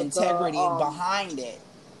the the integrity behind it.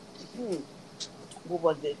 what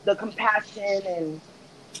was it? The compassion and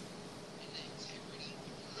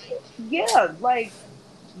yeah, like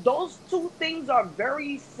those two things are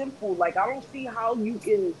very simple. Like I don't see how you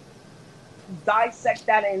can dissect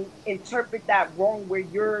that and interpret that wrong where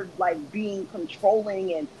you're like being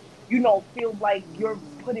controlling and feel like you're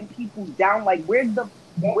putting people down. Like where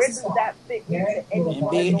Next does that stop, fit into Merritt any and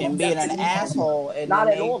one of Boulevard, be those and being an 19th definitions? Avenue. asshole, and Not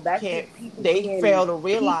then at all. That's can't just people they being fail to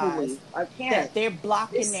realize peoply. I can't. that they're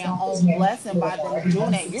blocking This their stop is own Merritt blessing by them Boulevard,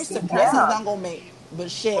 doing that. Your 116th suppressing is Avenue. Yeah. not gonna make but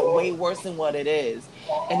shit way worse than what it is.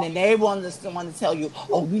 And then they want to tell you,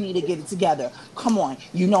 oh, you need to get it together. Come on,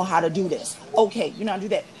 you know how to do this. Okay, you know how to do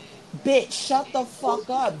that. Bitch, shut the fuck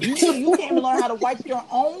up. You can't even learn how to wipe your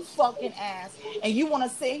own fucking ass, and you want to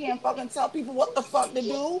sit here and fucking tell people what the fuck to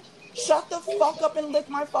do? Shut the fuck up and lick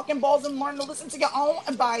my fucking balls and learn to listen to your own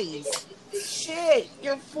advice. Shit,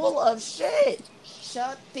 you're full of shit.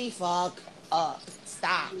 Shut the fuck up.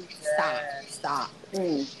 Stop. Stop. Stop.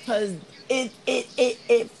 Mm. Cause it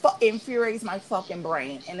infuriates my fucking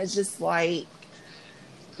brain, and it's just like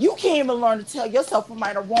you can't even learn to tell yourself what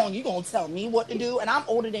right or wrong. You gonna tell me what to do, and I'm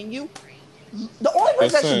older than you. The only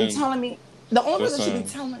person that should be Listen, telling me, the only person that should be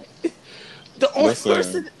listen, telling, the only listen,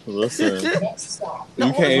 person, listen. Next stop, the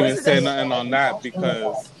You only can't even person Merritt that say should, nothing Boulevard, on that North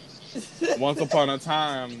Boulevard. because once upon a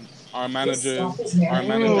time, This stop is our Merritt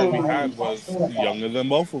manager we Boulevard, had Mm. North was Boulevard. younger than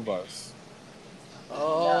both of us, No.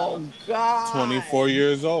 oh God. 24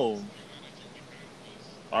 years old.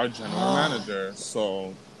 Our general And manager.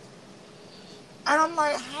 So, I'm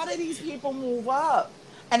like, how do these people move up?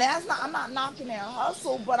 And that's not, I'm not knocking their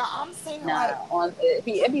hustle, but I'm saying Nah, like,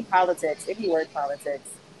 it be politics. It be work politics.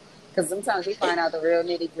 Because sometimes we it, find out the real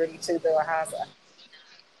nitty gritty truth of a house.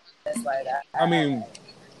 It's like, I mean,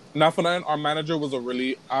 not for nothing, our manager was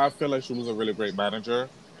I feel like she was a really great manager.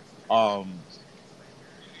 Um,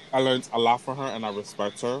 I learned a lot from her and I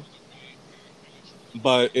respect her.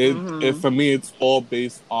 But mm-hmm. for me, it's all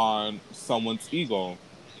based on someone's ego.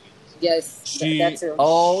 yes, that She, too.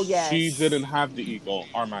 Oh she didn't yes. have the ego,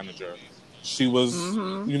 our manager. She was,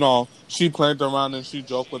 Mm-hmm. she played around and she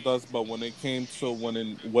joked with us, but when it came to what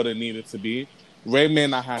it needed to be, Ray may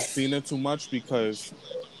not have seen it too much because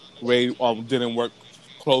Ray didn't work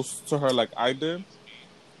close to her like I did.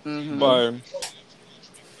 Mm-hmm. But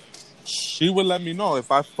she would let me know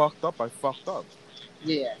if I fucked up, I fucked up.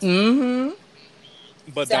 Yeah. Mm-hmm.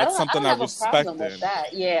 But See, that's I something don't I have a problem with respected.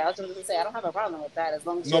 that. Yeah, I was going to say I don't have a problem with that as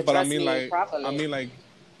long as you No, but address me I properly. mean like,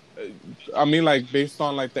 I mean like based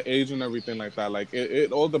on like the age and everything like that. Like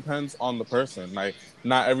it all depends on the person. Like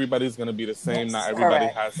not everybody's gonna be the same. Next Not stop, everybody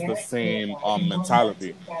Correct. has the Merritt same Boulevard,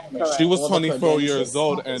 mentality. 119th Avenue. She Correct. was Or the 24 years This credentials.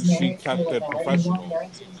 old stop and is she Merritt kept it Boulevard, professional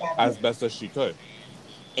 119th as Avenue. best as she could.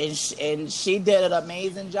 And she did an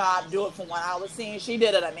amazing job. Do it from what I was seeing. She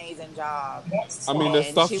did an amazing job, Next I mean, stop, there's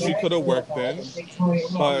and stuff she she was. could Merritt have worked Boulevard in, and Victoria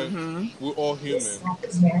Road. but Mm-hmm. we're all This human. stop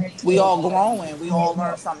is Merritt We all Boulevard and growing. We Victoria all learn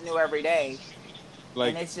Road. something new every day,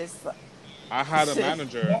 and Like it's just. I had a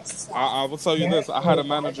manager. Next stop, I will tell you this. Merritt I had a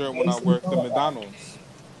Boulevard manager and when I Paisley worked in Boulevard. McDonald's.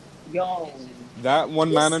 Yo. That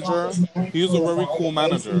one This stop manager, is Merritt he was a very Boulevard cool and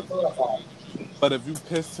Paisley manager. Boulevard. But if you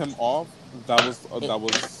pissed him off,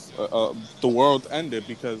 It, the world ended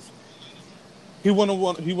because he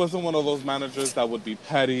wasn't one of those managers that would be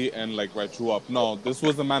petty and like write you up. No, this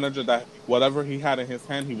was a manager that whatever he had in his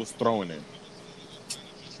hand, he was throwing it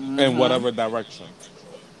in mm-hmm. whatever direction.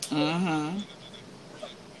 Mm-hmm.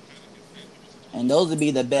 And those would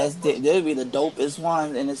be the best. They would be the dopest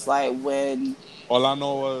ones. And it's like when. All I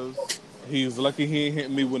know was he's lucky he ain't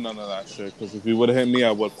hit me with none of that shit. Because if he would have hit me,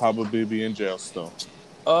 I would probably be in jail still.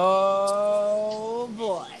 Oh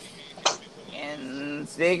boy. And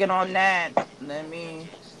speaking on that, let me.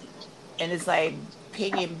 And it's like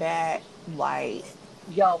picking back. Like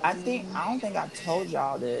Yo. I don't think I've told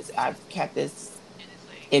y'all this. I've kept this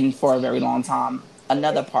in for a very long time.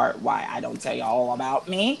 Another part why I don't tell y'all all about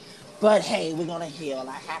me. But hey, we're gonna heal.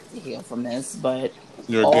 I have to heal from this. But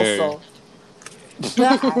You're gay. also,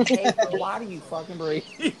 I hate. Why do you fucking breathe?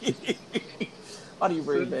 Why do you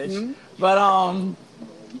breathe, bitch? Mm-hmm. But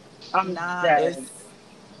I'm nah, dead. it's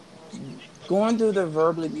going through the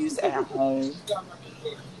verbal abuse at home.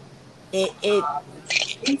 It it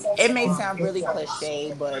Please it exit may on sound Fifth really Road.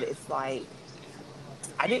 cliche, but it's like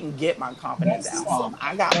I didn't get my confidence at home.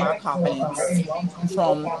 I got my confidence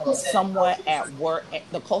from somewhat at work, at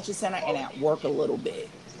the culture center, and at work a little bit.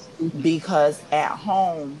 Because at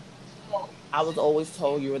home, I was always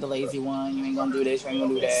told you were the lazy one. You ain't gonna do this. You ain't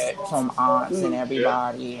gonna do that from aunts and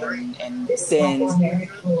everybody. And then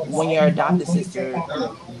when your adopted sister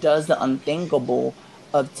does the unthinkable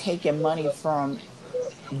of taking money from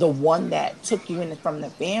the one that took you in from the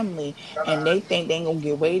family, and they think they ain't gonna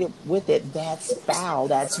get away with it, that's foul.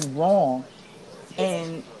 That's wrong.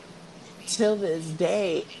 And till this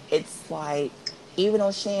day, it's like, even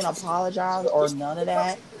though she ain't apologized or none of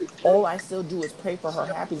that, all I still do is pray for her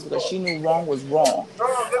happiness because she knew wrong was wrong.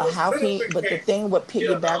 How can you, but the thing what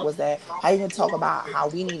piggyback was that how you can talk about how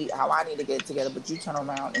I need to get it together, but you turn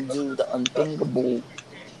around and do the unthinkable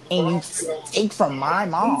and you take from my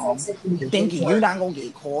mom thinking you're not gonna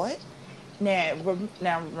get caught. Now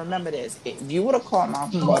remember this. If you would have caught my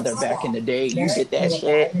mother back in the day, you did that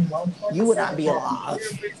shit, you would not be alive.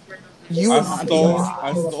 You would not be I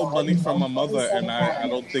alive. stole money from my mother, and I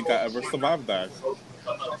don't think I ever survived that.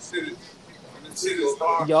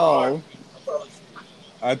 Yo,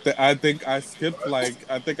 I think I skipped like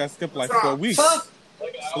 4 weeks.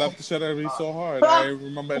 Slapped the shit out of me so hard. I didn't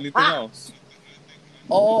remember anything else.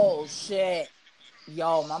 oh shit.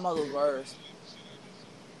 Yo, my mother's worse.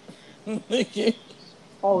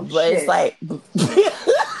 Oh But it's shit. like, She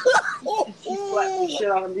slapped the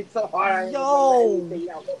shit out of me so hard I didn't yo, remember anything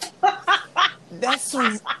else. that's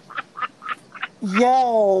some,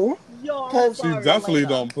 yo, Yo, I'm cause She sorry, definitely Elena,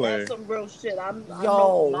 don't play. that's some real shit. I know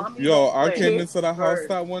yo, mommy Yo, don't I came play. here, into the house Word.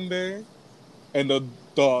 that one day, and the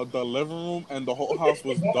living room and the whole house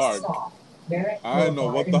was dark. I didn't know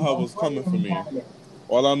what the hell was coming for me.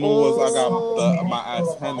 All I knew was I got oh, my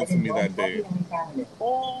ass handed to me that day.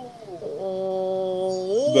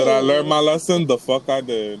 Oh, Did I learn oh, my lesson? The fuck I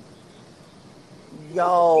did.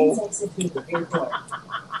 yo,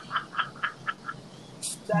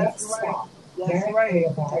 that's right. That's right.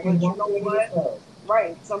 But you know what?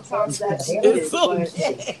 Right. Sometimes that's it's needed. But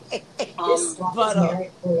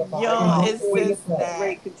okay. But yo, no, it's wait, just that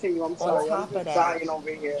wait, continue. I'm on sorry. I'm top of just that, dying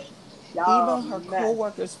over here. Y'all even a her mess.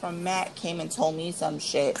 coworkers from Mac came and told me some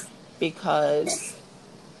shit because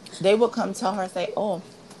they would come tell her, say, oh,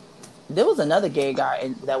 there was another gay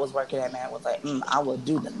guy that was working at Mac, was like, I would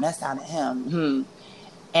do the mess out of him.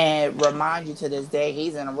 And remind you to this day,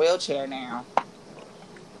 he's in a wheelchair now.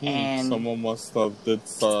 And Someone must have did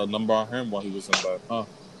a number on him while he was in bed, huh?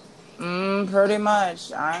 pretty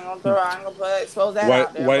much. I ain't gonna expose that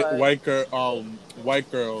out there, but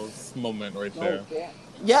White girls moment right there. Okay.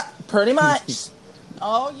 yeah, pretty much.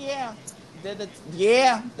 Oh yeah, the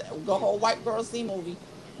whole white girl C movie.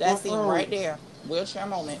 That scene right Mm-mm. there, wheelchair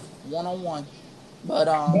moment, 1-on-1. But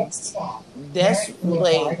that's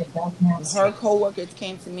like her coworkers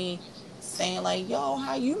came to me saying like, "Yo,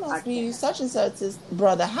 how you I must be can't. such and such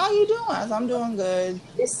brother? How you doing?" I said, "I'm doing good."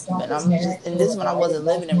 But I'm just, and this is when I wasn't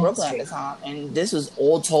living in Brooklyn at the time, and this was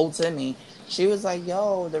all told to me. She was like,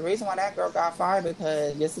 "Yo, the reason why that girl got fired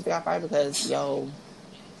because your sister got fired because yo,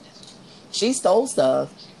 she stole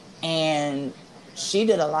stuff and she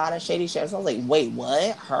did a lot of shady shit." So I was like, "Wait,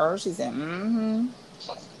 what? Her?" She said, "Mm-hmm."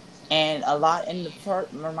 And a lot in the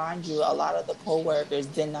remind you, a lot of the co-workers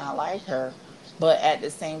did not like her. But at the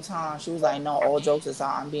same time, she was like, no, all jokes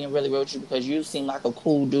aside, I'm being really real with you because you seem like a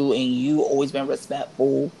cool dude and you always been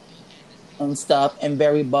respectful and stuff and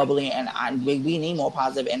very bubbly. And we need more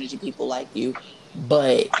positive energy people like you.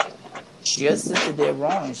 But your sister did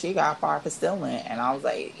wrong and she got fired for stealing. And I was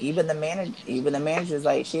like, even the manager's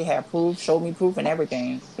like, she had proof, showed me proof and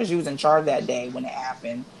everything because she was in charge that day when it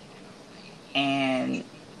happened. And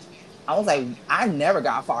I was like, I never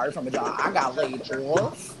got fired from a job. I got laid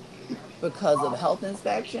off because of health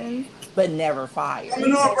inspections, but never fired.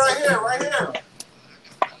 Coming up right here, right here.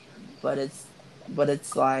 But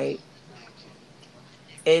it's like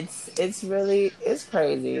it's really it's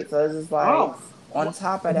crazy. So it's just like Oh. on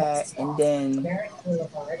top of that, and then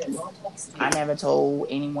I never told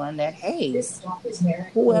anyone that hey,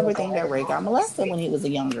 whoever think that Ray got molested when he was a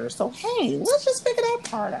younger. So hey, let's just figure that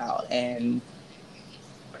part out. And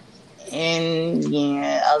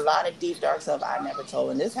yeah, a lot of deep dark stuff I never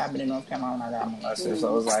told. And this happened in North Carolina when I got molested. So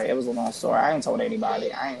it was like, it was a long story. I ain't told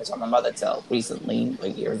anybody. I ain't even told my mother till recently,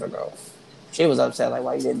 like years ago. She was upset, like,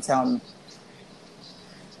 why you didn't tell me?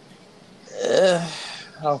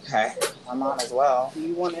 Okay, I might as well. Do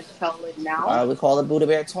you want to tell it now? We call it Buddha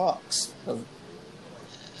Bear Talks. Cause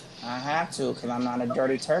I have to, because I'm not a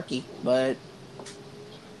dirty turkey. But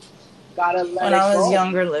Gotta let when it I was go.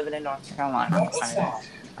 younger, living in North Carolina,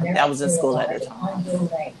 I was in school at the time.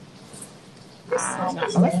 I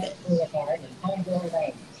got molested.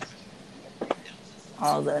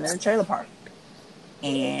 I was living in a trailer park.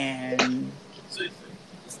 And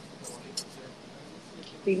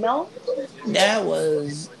Female? that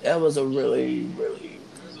was a really, really,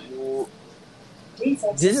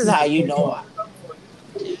 this is how you know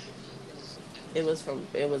it was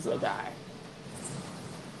a guy.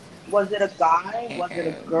 Was it a guy? Was it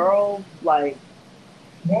a And girl? Like,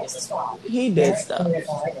 he did stuff.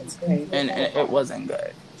 okay. And it wasn't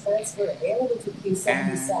good.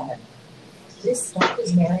 And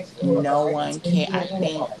no one can, I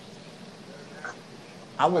think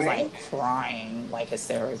I was like crying like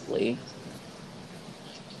hysterically.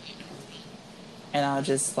 And I was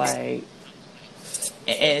just like,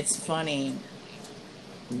 it's funny.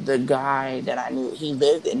 The guy that I knew, he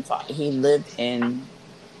lived in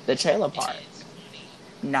the trailer park,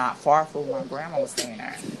 not far from where my grandma was staying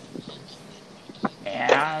at.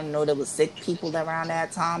 And I don't know there was sick people around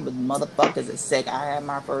that time, but motherfuckers is sick. I had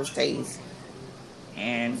my first taste,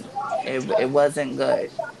 and it wasn't good.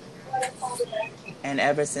 And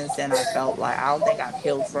ever since then, I felt like I don't think I've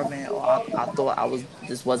healed from it, or I thought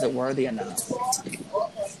just wasn't worthy enough.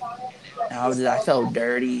 And I felt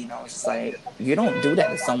dirty. You know, it's just like you don't do that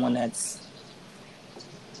to someone that's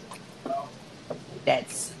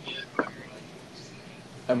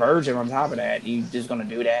a virgin. On top of that, you just gonna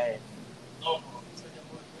do that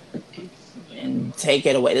and take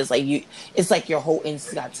it away. It's like your whole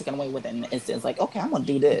instinct got taken away within an instant. It's like, okay, I'm gonna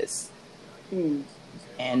do this. Hmm.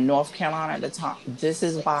 And North Carolina at the time, this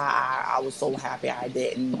is why I was so happy I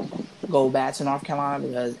didn't go back to North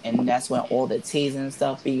Carolina, and that's when all the teasing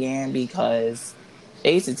stuff began, because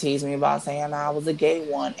they used to tease me about saying I was a gay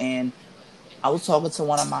one. And I was talking to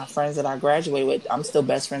one of my friends that I graduated with. I'm still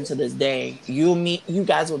best friends to this day. You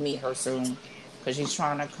guys will meet her soon, because she's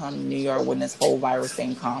trying to come to New York when this whole virus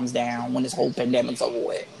thing calms down, when this whole pandemic's over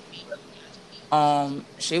with.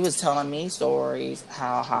 She was telling me stories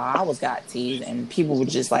how I was got teased, and people would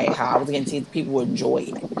just like how I was getting teased. People would enjoy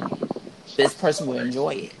it. This person would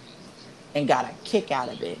enjoy it and got a kick out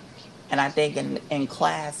of it. And I think in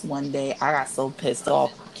class one day, I got so pissed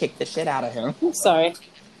off, I kicked the shit out of him. I'm sorry.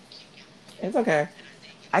 It's okay.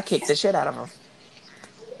 I kicked the shit out of him.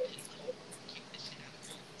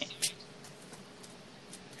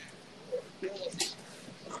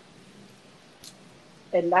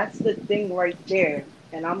 And that's the thing right there.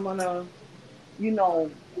 And I'm gonna, you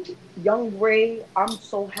know, Young Ray, I'm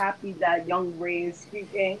so happy that Young Ray is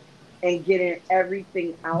speaking and getting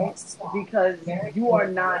everything out, because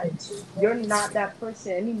you're not that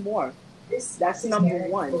person anymore. That's number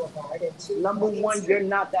one. Number one, you're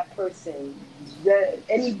not that person.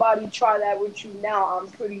 Anybody try that with you now, I'm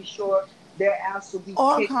pretty sure their ass will be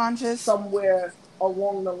Or kicked conscious. somewhere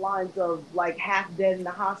along the lines of like half dead in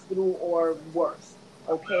the hospital or worse.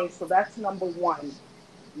 Okay, so that's number one,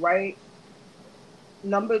 right?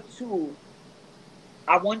 Number two,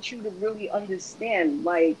 I want you to really understand,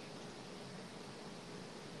 like,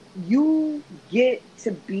 you get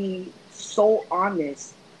to be so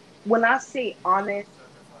honest. When I say honest,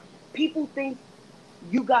 people think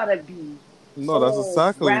you gotta be No, that's all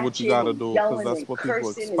exactly what you ratchet gotta and do, because yelling that's and what people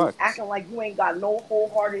cursing and expect. acting like you ain't got no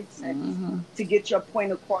wholehearted sense Mm-hmm. to get your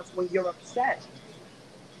point across when you're upset.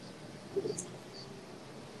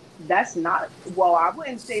 That's not, well, I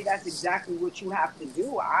wouldn't say that's exactly what you have to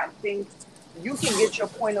do. I think you can get your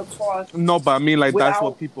point across No, but I mean, like, that's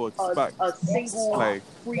what without people a, expect. a single Like,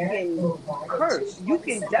 freaking curse. You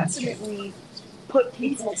can definitely put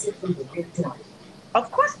people,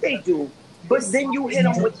 of course they do, but then you hit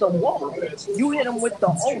them with the whoa, you hit them with the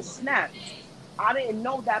oh snap. I didn't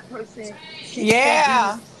know that person can still be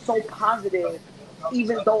Yeah. so positive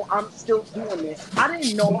even though I'm still doing this. I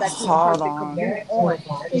didn't know that this Hold person could on. move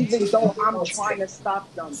on even though I'm trying to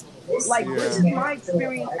stop them. Like, this yeah. is my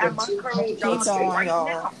experience at my current Keep job going, right y'all.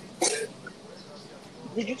 now.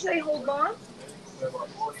 Did you say hold on?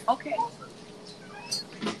 Okay.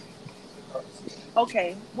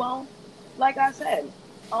 Okay. Well, like I said,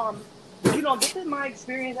 this is my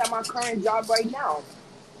experience at my current job right now.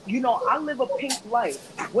 I live a pink life.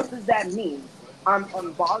 What does that mean? I'm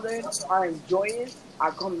unbothered. I enjoy it. I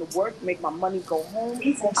come to work, make my money, go home.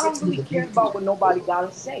 I don't really care about what nobody got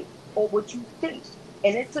to say or what you think.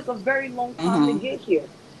 And it took a very long time to Mm-hmm. get here.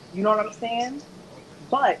 You know what I'm saying?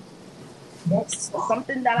 But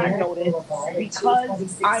something that I noticed,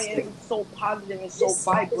 because I am so positive and so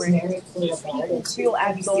vibrant, people feel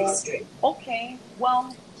as though, okay,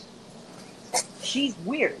 well, she's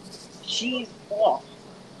weird. She's off.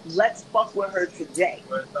 Let's fuck with her today.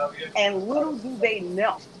 And little do they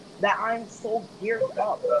know. that I'm so geared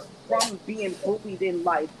up from being bullied in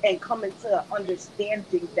life and coming to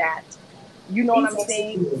understanding that, you know what I'm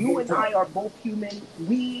saying? You and I are both human.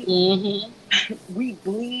 Mm-hmm. We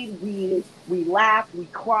bleed, we laugh, we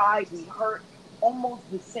cry, we hurt, almost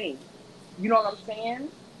the same. You know what I'm saying?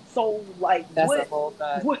 So like, That's a whole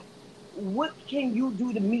fact. what can you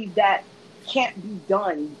do to me that can't be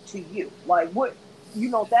done to you? Like what,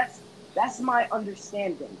 that's my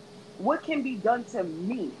understanding. What can be done to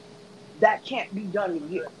me that can't be done to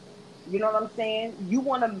you? You know what I'm saying? You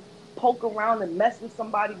want to poke around and mess with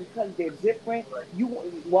somebody because they're different.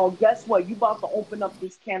 Well, guess what? You about to open up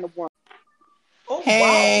this can of worms. Oh wow.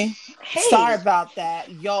 Hey, sorry Hey. about that.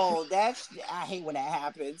 Yo, I hate when that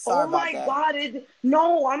happens. Sorry Oh about my that. God.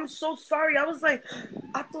 No, I'm so sorry. I was like,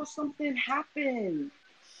 I thought something happened.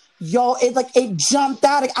 Yo, it jumped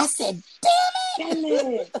out. I said, damn Damn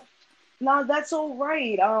it. it. No, that's all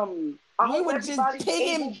right. I We hope were just everybody's able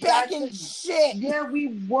pigging back back and to. shit. Yeah, we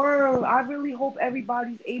were. I really hope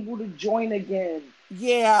everybody's able to join again.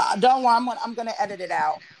 Yeah, don't worry. I'm gonna edit it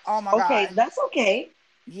out. Oh my Okay, god. that's okay.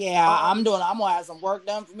 Yeah, I'm Um, gonna have some work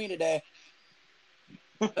done for me today.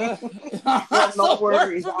 well, no Some work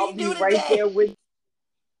worries. for I'll me to be do right there today. with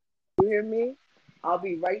you. Hear me? I'll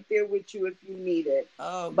be right there with you if you need it.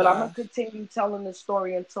 Oh But I'm gonna god. continue telling the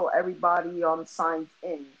story until everybody signs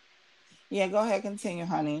in. Yeah, go ahead, continue,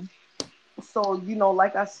 honey. So,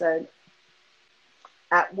 like I said,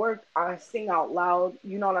 at work I sing out loud,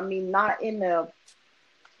 you know what I mean? Not in a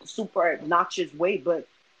super obnoxious way, but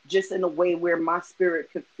just in a way where my spirit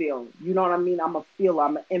could feel. You know what I mean? I'm a feeler,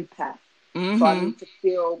 I'm an empath. So I Mm-hmm. need to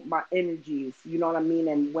feel my energies, you know what I mean?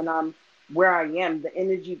 And when I'm where I am, the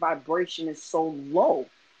energy vibration is so low.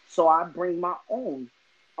 So I bring my own.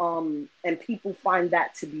 And people find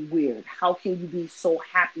that to be weird. How can you be so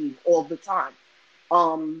happy all the time?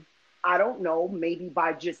 Um, I don't know, maybe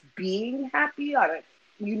by just being happy.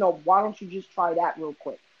 Why don't you just try that real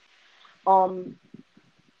quick? Um,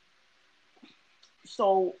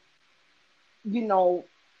 so you know,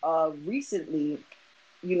 recently,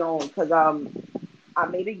 because I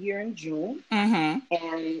made a year in June, Mm-hmm.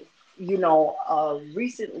 and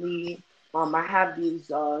recently, I have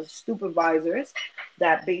these supervisors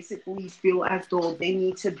that basically feel as though they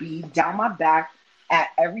need to be down my back at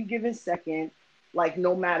every given second, like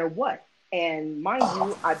no matter what. And mind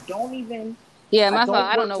you, Yeah, I my fault. don't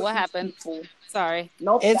I don't work know with what these happened. people. Sorry.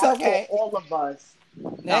 Nope, It's that's for okay. all of us.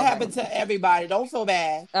 That Okay. happened to everybody. Don't feel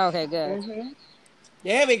bad. Okay, good. Hmm.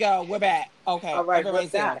 There we go. We're back. Okay, All right, we're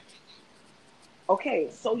everybody's here. back. Okay,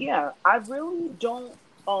 so yeah, I really don't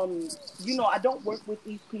I don't work with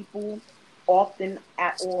these people often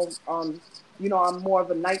at all. I'm more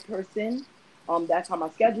of a night person. That's how my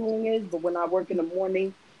scheduling is, but when I work in the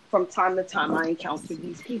morning, from time to time I encounter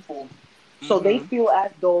these people. So they Mm-hmm. feel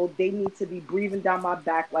as though they need to be breathing down my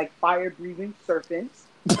back like fire breathing serpents.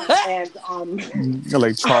 And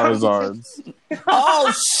Like I'm just Charizards.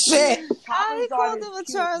 Oh shit. I Charizard called is him a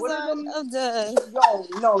cute. What are Charizard. them? I'm dead. Yo,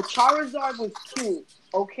 no, Charizard was cute.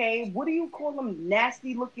 Okay, what do you call them?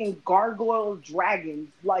 Nasty looking gargoyle dragons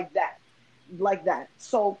like that, like that.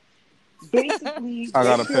 So basically, I they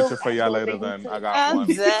got a feel picture for as y'all though later they need then. to. I got I'm one.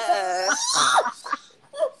 dead.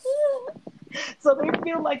 So they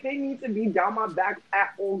feel like they need to be down my back at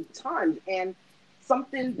all times, and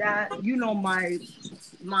something that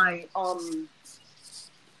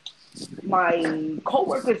my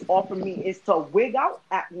coworkers offer me is to wig out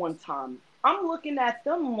at one time. I'm looking at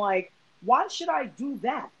them like, why should I do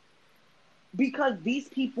that? Because these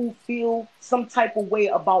people feel some type of way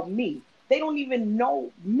about me. They don't even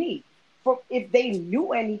know me. For if they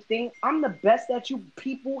knew anything, I'm the best that you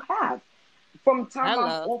people have. From the time I'm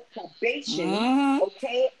Hello. off probation, Mm-hmm.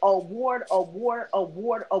 okay, award, award,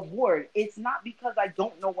 award, award. It's not because I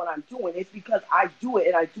don't know what I'm doing. It's because I do it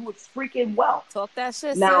and I do it freaking well. Talk that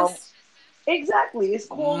shit, Now, sis. exactly. It's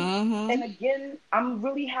called, Mm-hmm. and again, I'm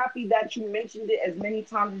really happy that you mentioned it as many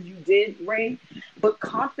times as you did, Ray. But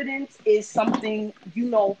confidence is something,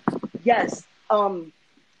 yes,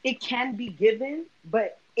 it can be given,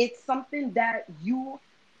 but it's something that you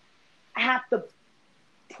have to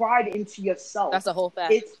pride into yourself. That's a whole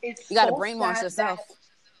fact. It's You got to so brainwash sad that yourself.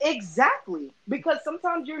 exactly, because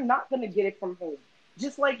sometimes you're not going to get it from home.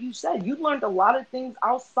 Just like you said, you learned a lot of things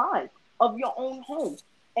outside of your own home.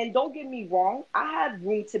 And don't get me wrong, I had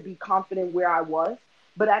room to be confident where I was,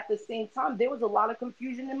 but at the same time, there was a lot of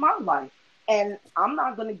confusion in my life. And I'm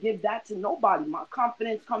not going to give that to nobody. My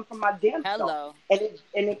confidence comes from my damn self. Hello.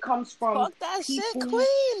 And it comes from Talk that shit, people.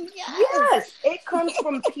 queen. Yes. Yes, it comes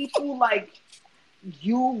from people like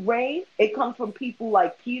you, Ray. It comes from people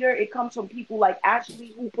like Peter. It comes from people like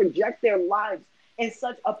Ashley who project their lives in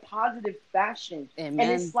such a positive fashion. And Amen.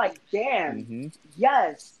 it's like, damn,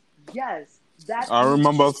 yes, yes, that I needs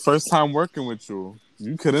remember to. the first time working with you.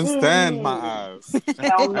 You couldn't stand my Mm, ass.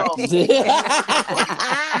 hell no. He was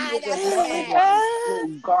That's annoying, it. little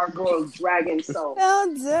gargoyle dragon self.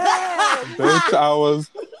 I'm dead. Bitch, I was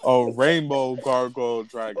a rainbow gargoyle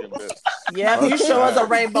dragon, bitch. Yep, Fuck you sure was a that.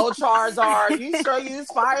 rainbow Charizard. You sure used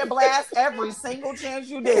Fire Blast every single chance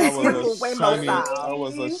you did. Tearful rainbow I style.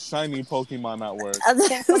 was a shiny Pokemon at work.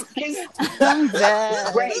 Can I'm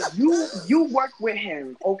dead. Ray, you work with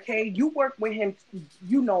him, okay? You work with him,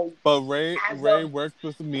 you know, But as Ray a worked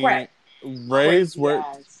with me. prep. Crazy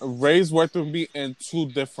ass. Ray's worked with me in two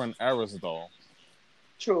different eras though.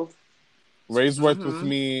 Truth. Ray's worked with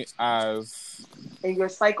me as In your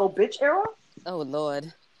psycho bitch era? Oh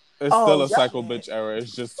Lord. it's still Oh, a psycho definitely. bitch era.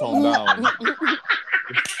 It's just toned down.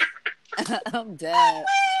 I'm dead.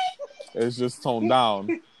 It's just toned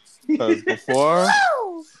down. Because before,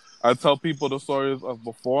 I tell people the stories of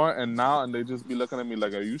before and now, and they just be looking at me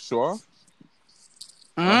like, "Are you sure?"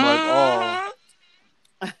 I'm like, "Oh,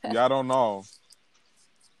 y'all don't know."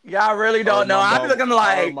 Y'all really don't know. I be looking I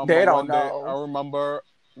like remember they don't one day. I know. remember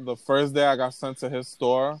the first day I got sent to his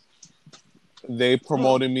store. They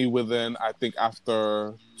promoted me within, I think,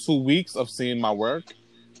 after 2 weeks of seeing my work.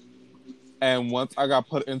 And once I got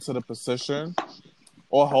put into the position,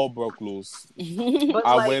 all hell broke loose. But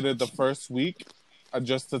I like, waited the first week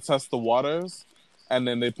just to test the waters, and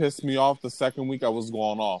then they pissed me off the second week I was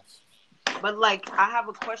going off. I have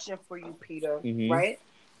a question for you, Peter. Mm-hmm. Right?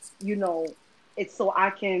 You know, it's so I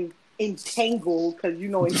can entangle because you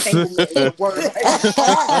know entanglement is the word,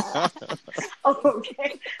 right?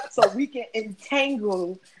 Okay, so we can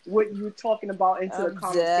entangle what you're talking about into the I'm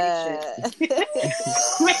conversation. dead.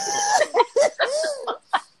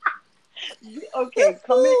 Okay,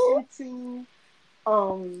 coming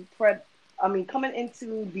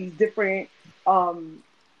into these different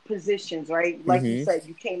positions, right? Like you Mm-hmm. said,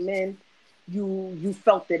 you came in, you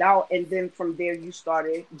felt it out, and then from there you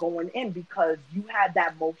started going in because you had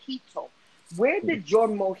that mojito. Where did your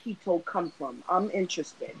mojito come from? I'm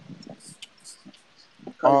interested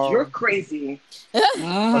because you're crazy,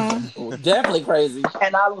 Definitely crazy.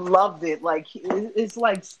 and I loved it. Like it's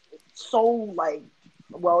like so like,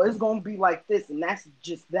 well, it's gonna be like this, and that's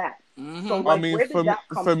just that. So I like, mean, where did that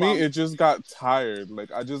come for me, from? it just got tired.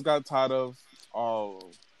 Like, I just got tired of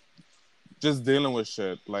just dealing with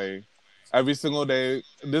shit. Like, every single day.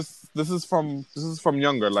 This is from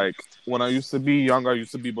younger. Like, when I used to be younger, I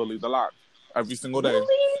used to be bullied a lot. Every single day.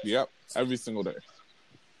 Really? Yep. Every single day.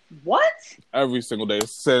 What? Every single day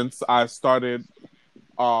since I started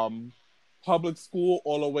public school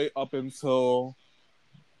all the way up until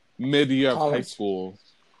mid-year of high College. school.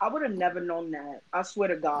 I would have never known that. I swear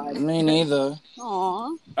to God. Me neither.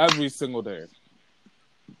 Aw. Every single day.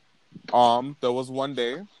 There was one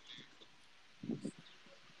day,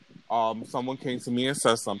 someone came to me and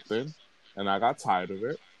said something, and I got tired of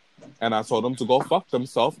it, and I told them to go fuck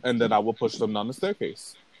themselves, and then I would push them down the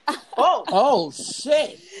staircase. Oh, Oh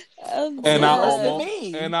shit! I'm And I Worse than dead.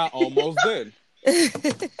 me. almost did.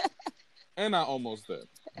 And I almost did.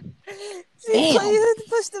 You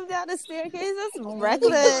push them down the staircase. That's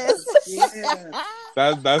reckless. yeah.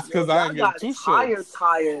 That's Yo, because I y'all didn't give got two tired.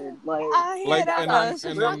 shits. Like, I hear Like, that's a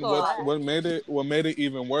and then struggle. what made it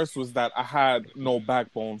even worse was that I had no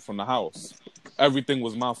backbone from the house. Everything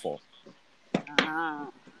was my fault.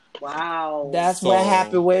 wow. That's what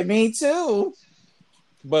happened with me too.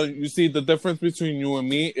 But you see, the difference between you and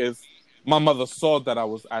me is my mother saw that I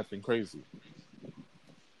was acting crazy.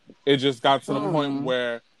 It just got to the point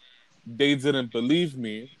where they didn't believe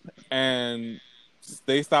me, and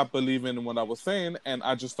they stopped believing in what I was saying, and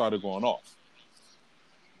I just started going off.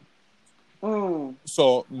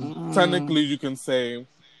 So technically, you can say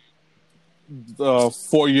the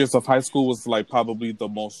 4 years of high school was like probably the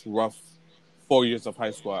most rough 4 years of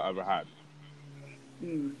high school I ever had.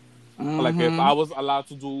 Like, if I was allowed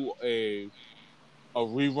to do a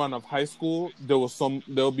rerun of high school,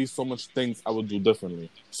 there'll be so much things I would do differently.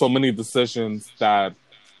 So many decisions that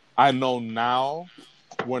I know now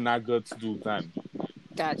were not good to do then.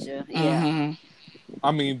 Gotcha. Yeah.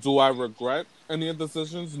 I mean, do I regret any of the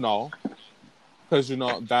decisions? No, because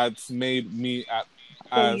that's made me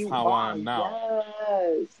Who as you how I are? am now.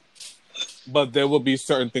 Yes. But there will be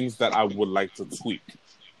certain things that I would like to tweak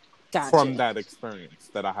from that experience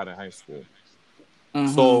that I had in high school.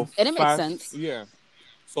 So And it makes sense. yeah.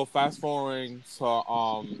 So fast forwarding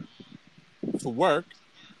to work,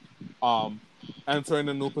 entering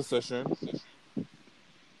a new position,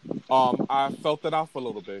 I felt it out for a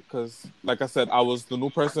little bit because, like I said, I was the new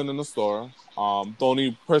person in the store. The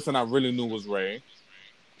only person I really knew was Ray.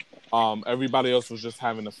 Everybody else was just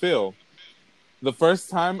having a feel. The first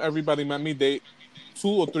time everybody met me, two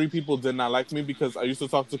or three people did not like me because I used to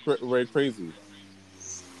talk to Ray crazy.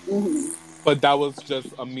 But that was just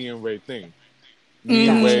a me and Ray thing. Me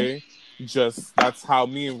and Gotcha. Ray, that's how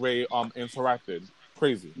me and Ray interacted.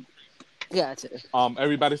 Crazy. Gotcha.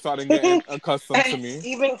 Everybody started getting accustomed to And me.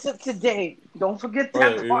 even to today, don't forget Oh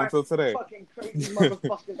that yeah, even part. till today. Fucking crazy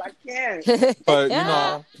motherfuckers, I can't. But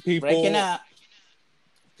Yeah. Breaking up.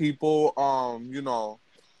 people,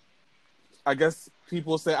 I guess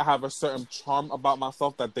people say I have a certain charm about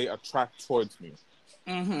myself that they attract towards me.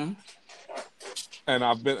 Mm-hmm. And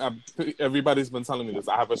everybody's been telling me this.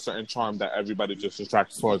 I have a certain charm that everybody just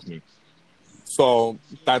attracts towards me. So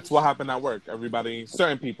that's what happened at work.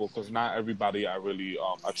 Certain people, because not everybody I really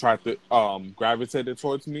gravitated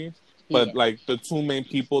towards me. But Yeah. like the two main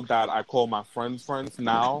people that I call my friends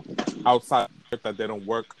now, outside that they don't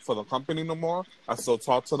work for the company no more, I still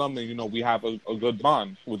talk to them, and we have a good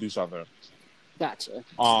bond with each other. Gotcha.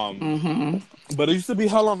 But it used to be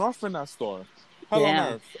hell on earth in that store. Hell on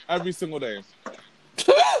Damn. earth every single day.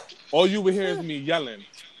 All you would hear is me yelling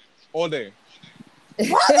all day.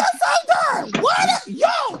 What is under? What? Yo,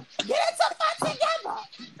 get it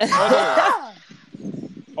together.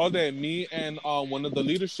 All day. Me and one of the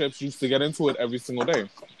leaderships used to get into it every single day.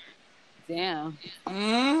 Damn.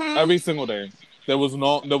 Mm-hmm. Every single day. There was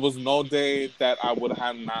no day that I would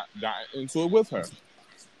have not gotten into it with her.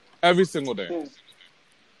 Every single day.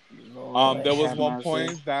 Lord, There was have one mercy.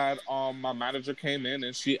 point that my manager came in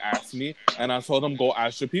and she asked me, and I told him, go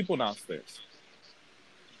ask your people downstairs.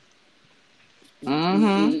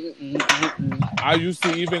 I used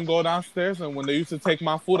to even go downstairs, and when they used to take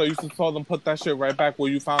my food, I used to tell them, put that shit right back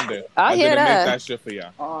where you found it. I hear didn't make that. that shit for ya.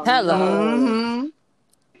 Oh, Hello. no.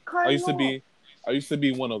 I used to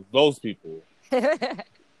be one of those people. I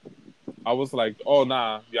was like, oh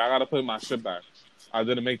nah, y'all gotta put my shit back. I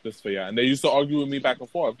didn't make this for ya. And they used to argue with me back and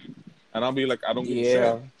forth. And I'll be like, I don't give a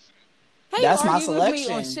shit. How That's you my argue with me on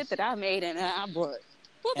selection. shit that I made and I brought?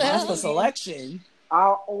 What And the that's hell? the selection.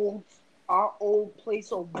 Our old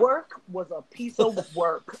place of work was a piece of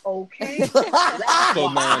work, okay?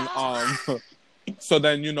 So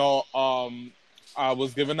then, I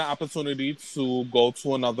was given the opportunity to go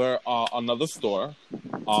to another store,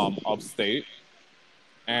 upstate,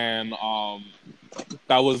 and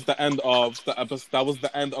that was the end of the episode. That was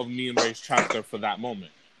the end of me and Ray's chapter for that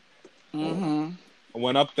moment. I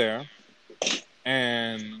went up there,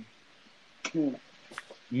 and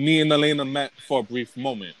me and Elena met for a brief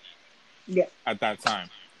moment. Yeah. At that time.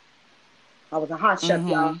 I was a hot chef,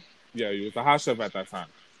 y'all. Yeah, you was a hot chef at that time.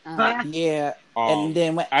 Yeah. And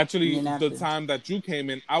then the time that you came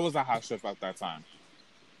in, I was a hot chef at that time.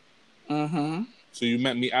 So you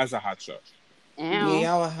met me as a hot chef. Yeah,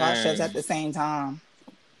 y'all were hot chefs at the same time.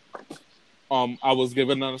 I was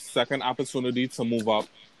given a second opportunity to move up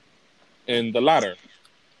in the ladder.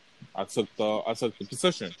 I took the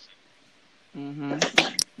position.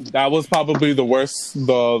 That was probably the worst,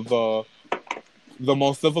 the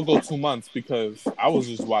most difficult 2 months because I was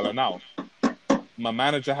just wilding out. My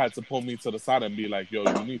manager had to pull me to the side and be like, "Yo,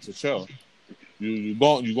 you need to chill. You're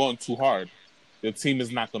going too hard. Your team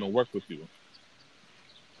is not going to work with you."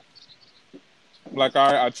 Like,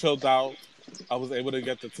 all right, I chilled out. I was able to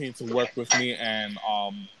get the team to work with me, and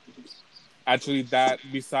actually, that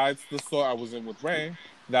besides the store I was in with Ray,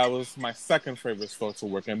 that was my second favorite store to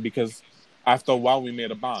work in because after a while we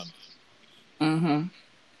made a bond.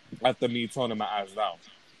 After me toning my ass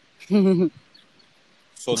down.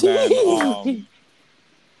 So then,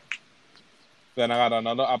 then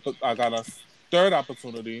I got a third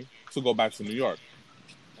opportunity to go back to New York,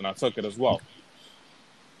 and I took it as well.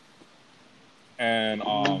 And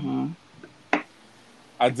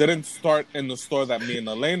I didn't start in the store that me and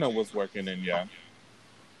Elena was working in yet.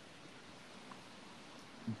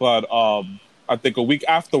 But I think a week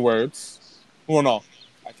afterwards, well, no,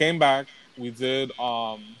 I came back. We did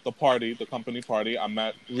the company party.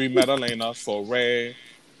 We met Elena, so Ray,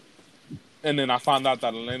 and then I found out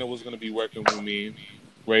that Elena was going to be working with me.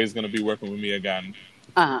 Ray's going to be working with me again.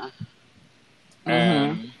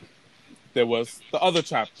 And there was the other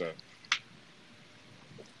chapter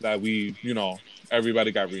that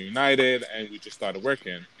everybody got reunited and we just started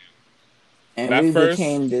working. And we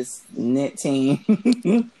became this knit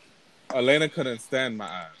team. Elena couldn't stand my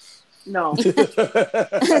ass. No. She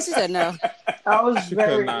said no. I was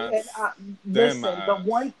very... Listen, the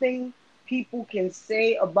one thing people can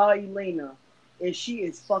say about Elena is she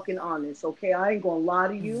is fucking honest, okay? I ain't gonna lie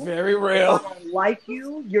to you. Very If I real. don't like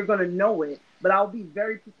you, you're gonna know it. But I'll be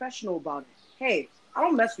very professional about it. Hey, I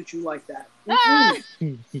don't mess with you like that. I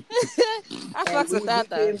And fucks with that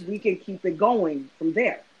though. we can keep it going from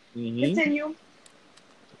there. Mm-hmm. Continue.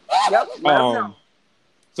 Yep, let them know.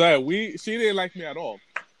 So yeah, she didn't like me at all.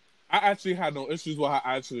 I actually had no issues with her.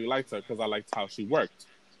 I actually liked her because I liked how she worked.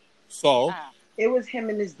 So It was him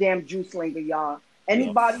and his damn juice slinger, y'all.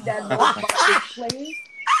 Anybody that knows about this place,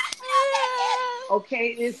 okay,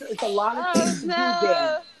 it's a lot of things to do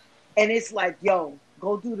there. And it's like, yo,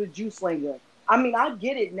 go do the juice slinger. I mean, I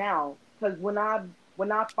get it now, because when I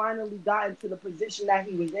finally got into the position that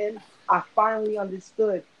he was in, I finally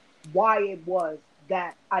understood why it was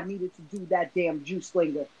that I needed to do that damn juice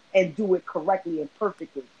slinger and do it correctly and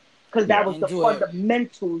perfectly. Because that was the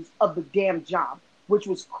fundamentals of the damn job, which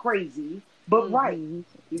was crazy. But right, he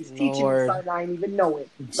was teaching me something I didn't even know it.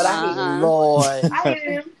 But I hate him. Lord. I hate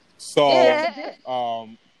him. So,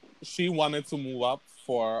 she wanted to move up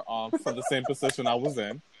for the same position I was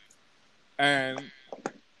in, and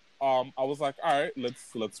I was like, all right,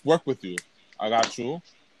 let's work with you. I got you.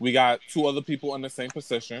 We got 2 other people in the same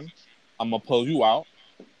position. I'm gonna pull you out,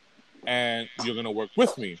 and you're gonna work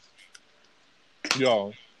with me.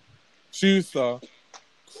 Yo, she used to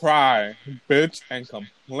cry, bitch, and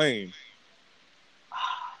complain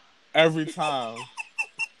every time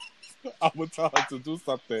I would tell her to do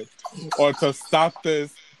something or to stop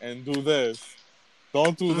this and do this.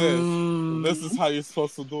 Don't do this. This is how you're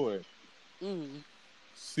supposed to do it.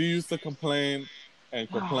 She used to complain and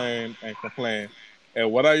complain and complain. And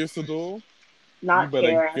what I used to do, not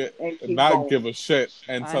give a shit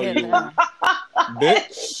and tell you,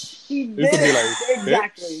 bitch. He used to be like,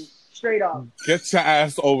 exactly, straight up. Get your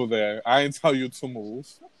ass over there. I ain't tell you to move.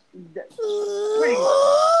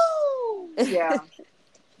 Yeah.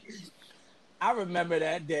 I remember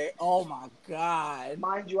that day. Oh my God.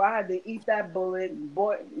 Mind you, I had to eat that bullet.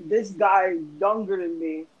 Boy, this guy younger than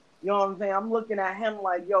me. You know what I'm saying? I'm looking at him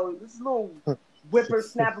like, yo, this little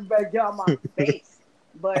whippersnapper better get out my face.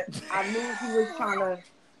 But I knew he was trying to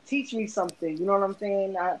teach me something. You know what I'm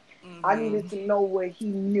saying? I needed to know what he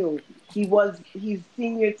knew. He's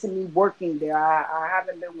senior to me working there. I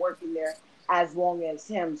haven't been working there as long as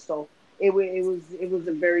him. So it was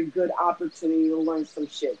a very good opportunity to learn some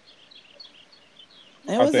shit.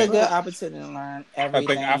 It was a good opportunity to learn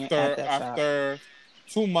everything. I think after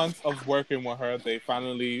 2 months of working with her, they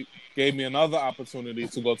finally gave me another opportunity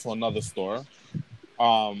to go to another store.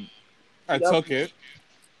 I took it.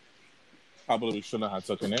 Probably shouldn't have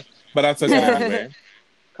taken it, but I took it anyway.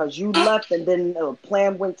 Because you left and then the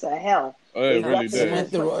plan went to hell. It really did.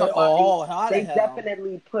 They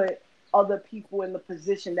definitely put other people in the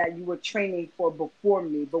position that you were training for before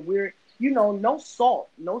me. But we're, no salt,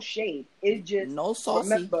 no shade. It just, no saucy.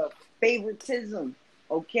 Remember, favoritism,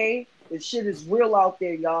 okay? This shit is real out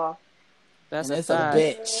there, y'all. That's a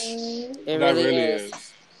bitch. It really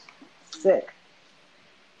is. Sick.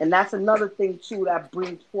 And that's another thing, too, that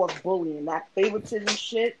brings forth bullying. That favoritism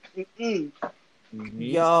shit.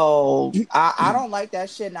 Yo, I don't like that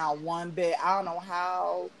shit not one bit. I don't know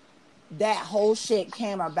how that whole shit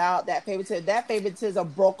came about. That favoritism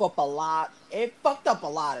broke up a lot. It fucked up a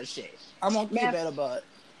lot of shit. I'm gonna keep it a butt.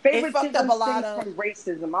 It fucked up a lot of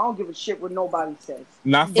racism. I don't give a shit what nobody says.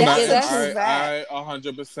 Not for nothing. I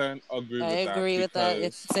 100% agree with that. I agree with that.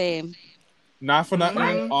 It's the same. Not for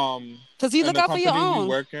nothing. Because you look out for your own.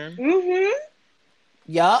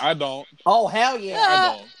 Yeah. I don't. Oh hell yeah.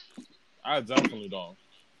 I don't. I definitely don't.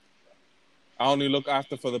 I only look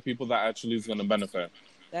after for the people that actually is going to benefit.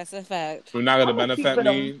 That's a fact. If you're not going to benefit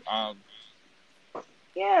me.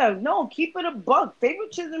 Yeah, no, keep it a buck.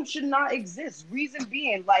 Favoritism should not exist. Reason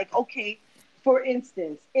being, like, okay, for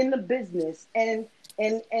instance, in the business, and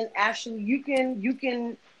Ashley, you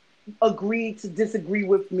can agree to disagree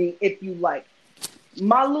with me if you like.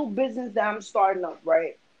 My little business that I'm starting up,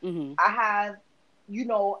 right? I have.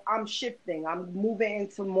 I'm shifting. I'm moving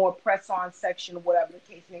into more press-on section, whatever the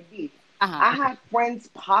case may be. I have friends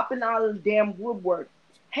popping out of the damn woodwork.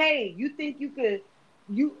 Hey, you think you could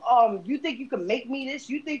make me this?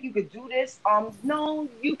 You think you could do this? No,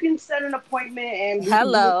 you can set an appointment and we can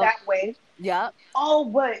do it that way. Yep. Oh,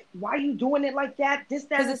 but why are you doing it like that? This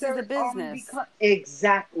is a business.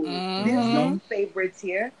 Exactly. There's no favorites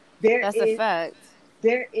here. That's a fact.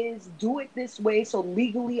 There is do it this way so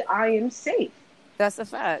legally I am safe. That's a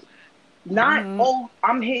fact. Not,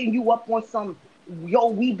 I'm hitting you up on some, yo,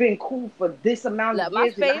 we've been cool for this amount of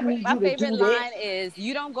years. My favorite line is,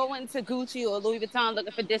 you don't go into Gucci or Louis Vuitton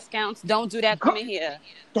looking for discounts. Don't do that. Come in here.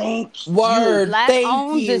 Thank you. Black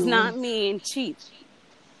owned does not mean cheap.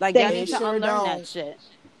 Like, y'all Thank need They to you. sure unlearn that don't. shit.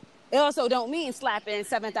 It also don't mean slapping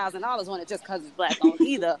 $7,000 on it just because it's black owned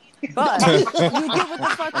either. But you get what the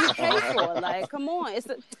fuck you pay for. Like, come on,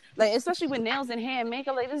 like, especially with nails and hair and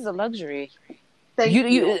makeup. Like, this is a luxury. Thank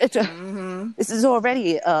you. Mm-hmm. This is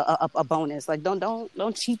already a bonus. Like,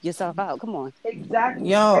 don't cheap yourself out. Come on. Exactly.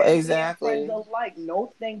 Yo, Family and friends exactly. alike.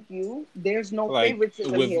 No, thank you. There's no Like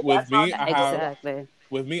favoritism here. with That's how me, you I grow have up. Exactly.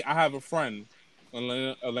 a friend,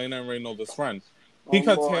 Elena and Ray know this friend. He Oh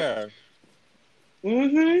cuts Lord. hair,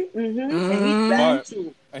 And he's fat Mm-hmm. but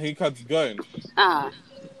too. and he cuts good. Ah,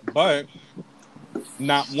 But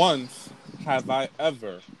not once have I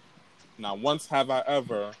ever, not once have I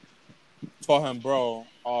ever told him, bro,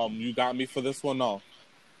 you got me for this one. No,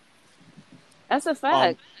 that's a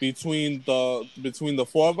fact. between the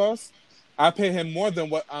four of us, I pay him more than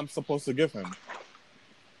what I'm supposed to give him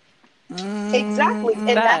Exactly.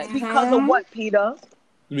 And that's Fact. because of Mm-hmm. what, Peter?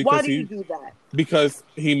 Why because do you do that?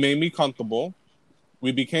 he made me comfortable.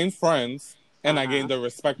 We became friends, and Uh I gained huh. the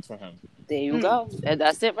respect for him. There you go. And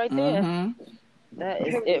that's it right there. Mm-hmm. That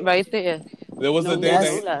is it Period. right there. There was No a day more, no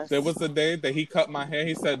That's that there less. was a day that he cut my hair.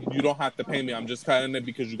 He said, "You don't have to pay me. I'm just cutting it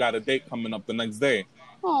because you got a date coming up the next day."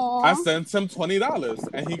 I Aw, sent him $20,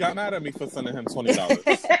 and he got mad at me for sending him $20.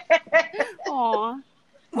 aw.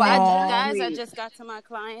 Well, That's oh, guys, I sweet. just got to my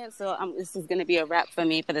client, so this is gonna be a wrap for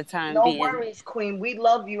me for the time No being. worries, Queen. We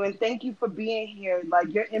love you and thank you for being here.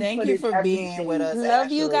 Like your thank input you is for being with everything. us,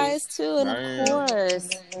 Love you Ashley. guys too, and of Right?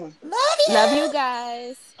 course, Love love you you.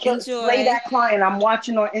 guys. Slay Enjoy. that client. I'm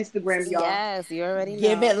watching on Instagram, y'all. Yes, you already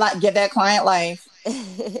Give know. it like give that client life.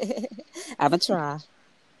 I'ma try.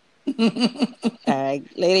 All right,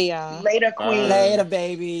 later, y'all. Later, Queen. Later, Bye.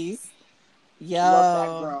 babies. Love that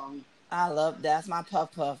Yo, girl. I love that's my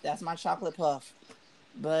puff puff. That's my chocolate puff.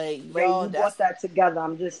 But Ray, yo, you brought that's that together.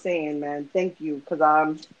 I'm just saying, man. Thank you, because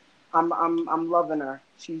I'm loving her.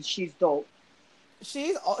 She's dope.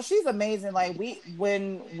 she's amazing. Like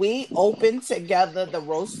when we opened together the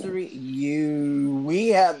roastery, we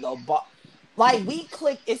had the like we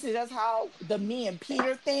clicked. It's just how the me and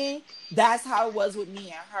Peter thing. That's how it was with me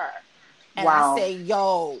and her. And I Wow. say,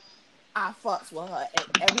 yo, I fucks with her, and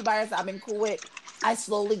everybody else I've been cool with. I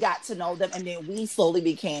slowly got to know them, and then we slowly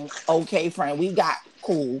became okay friends. We got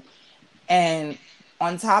cool, and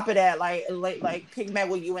on top of that, like piggyback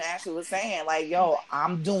what you and Ashley was saying, like, yo,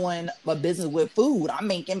 I'm doing a business with food. I'm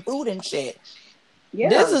making food and shit.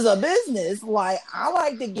 This Yeah. is a business. Like, I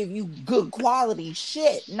like to give you good quality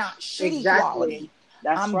shit, not shitty Exactly. quality.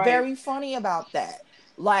 That's I'm right. very funny about that.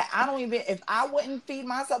 Like, I don't even if I wouldn't feed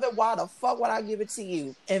myself it, why the fuck would I give it to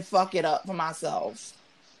you and fuck it up for myself?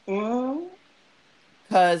 Mm.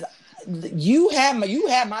 Cause you had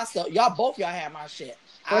my stuff. Y'all had my shit.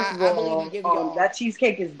 First of I believe in all, giving y'all. that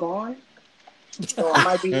cheesecake is gone, so I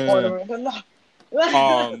might be Eh, ordering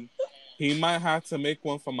another. he might have to make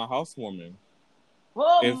one for my housewarming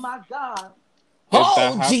Oh if my God. that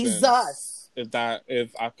Oh happens. Jesus.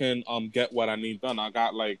 If I can get what I need done. I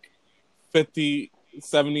got like 50,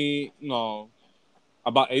 70, no,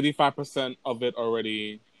 about 85% of it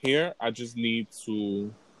already here. I just need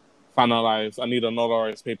to finalize. I need a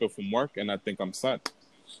notarized paper from work, and I think I'm set.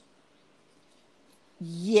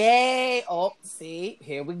 Yay. Oh, see,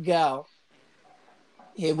 here we go.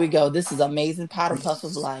 Here we go. This is amazing powder puff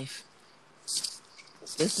of life.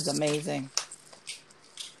 This is amazing.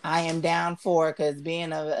 I am down for it because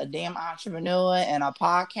being a damn entrepreneur and a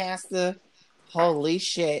podcaster, holy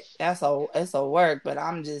shit, it's a work, but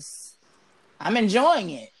I'm enjoying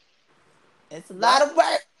it. It's a lot That of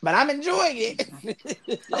work, but I'm enjoying I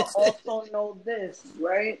it. also know this,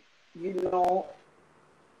 right? You know,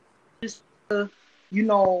 just you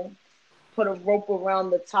know, put a rope around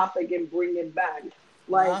the topic and bring it back.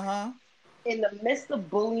 Like Uh-huh. in the midst of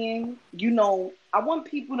bullying, I want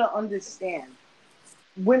people to understand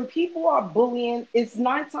when people are bullying, it's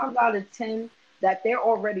 9 times out of 10 that they're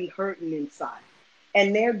already hurting inside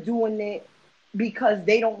and they're doing it because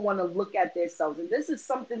they don't want to look at themselves. And this is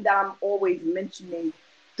something that I'm always mentioning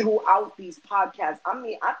throughout these podcasts. I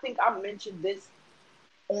mean, I think I mentioned this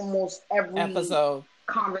almost every Episode.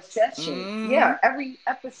 conversation. Mm-hmm. Yeah, every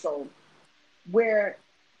episode where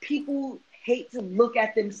people hate to look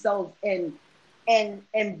at themselves and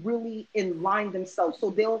really align themselves. So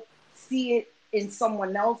they'll see it in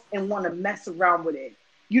someone else and want to mess around with it.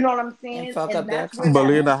 You know what I'm And saying? fuck And up their that's where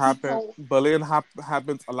Bullying that confidence. that happen. ego,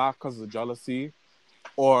 Happens a lot because of jealousy,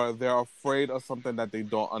 or they're afraid of something that they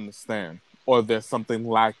don't understand, or there's something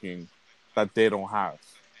lacking that they don't have.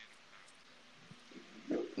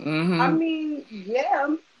 I Mm-hmm. mean,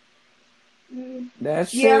 yeah,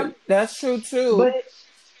 That's yeah, true. That's true but too.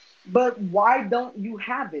 But why don't you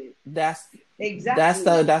have it? That's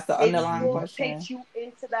Exactly. that's the It underlying still question. takes you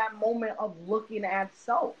into that moment of looking at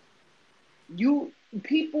self. You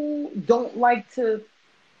people don't like to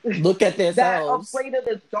Look at that themselves. afraid of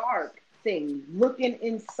the dark thing, looking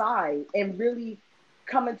inside and really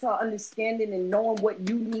coming to understanding and knowing what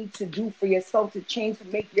you need to do for yourself to change to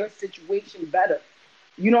make your situation better.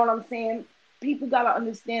 You know what I'm saying? People gotta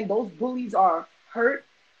understand those bullies are hurt.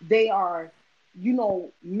 They are,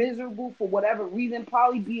 miserable for whatever reason,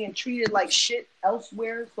 probably being treated like shit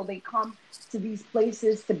elsewhere. So they come to these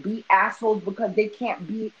places to be assholes because they can't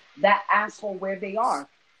be that asshole where they are.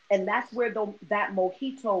 And that's where that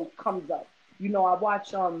mojito comes up. I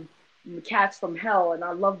watch Cats from Hell, and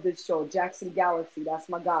I love this show, Jackson Galaxy. That's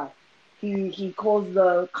my guy. He calls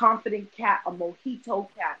the confident cat a mojito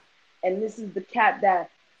cat, and this is the cat that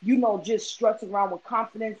just struts around with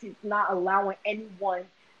confidence. He's not allowing anyone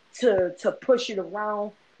to push it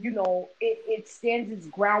around. It stands its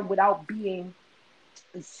ground without being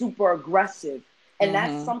super aggressive, and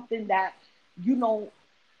that's Mm-hmm. something that you know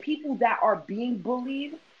people that are being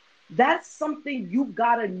bullied, that's something you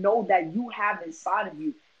gotta know that you have inside of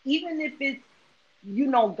you. Even if it's,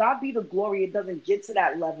 God be the glory, it doesn't get to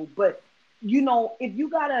that level. But, if you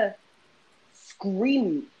gotta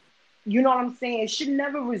scream, you know what I'm saying? It should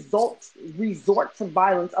never resort to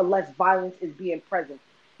violence unless violence is being present.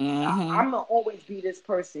 Mm-hmm. I'm gonna always be this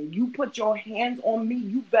person. You put your hands on me,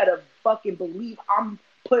 you better fucking believe I'm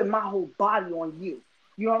putting my whole body on you.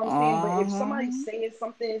 You know what I'm saying? But if somebody's Uh-huh. saying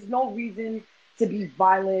something, there's no reason to be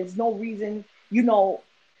violent. There's no reason,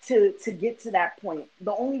 to get to that point.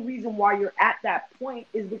 The only reason why you're at that point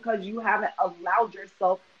is because you haven't allowed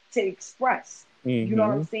yourself to express. You know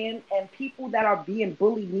what I'm Mm-hmm. saying? And people that are being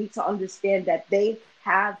bullied need to understand that they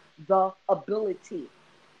have the ability.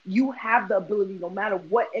 You have the ability, no matter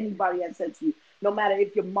what anybody has said to you, no matter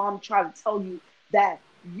if your mom tried to tell you that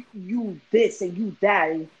you this and you that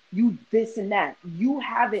and you this and that. You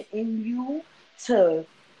have it in you to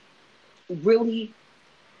really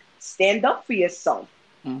stand up for yourself.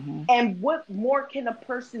 Mm-hmm. And what more can a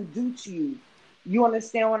person do to you? You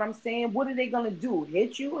understand what I'm saying? What are they gonna do?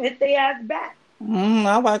 Hit you? Hit their ass back. Mm-hmm.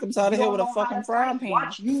 I whack upside the You head don't with a know how fucking to frying fight? pan.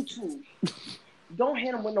 Watch YouTube. Don't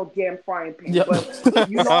hit them with no damn frying pan. Yep. But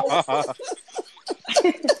you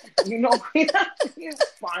know, we're not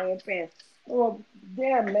frying pan. Well,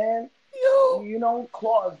 damn, man. Yo.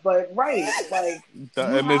 Claws, but right, like The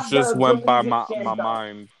you image have the just went by ability to my stand up.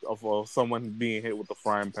 mind of someone being hit with a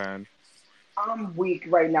frying pan. I'm weak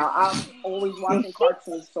right now. I'm always watching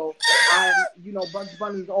cartoons, so Bugs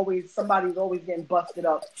Bunny's always somebody's always getting busted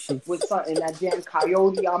up with something. That damn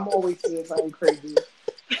coyote, I'm always seeing something crazy.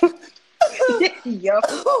 Yo,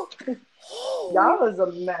 y'all is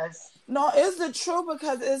a mess. No, it's the truth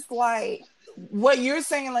because it's like what you're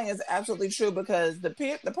saying like is absolutely true because the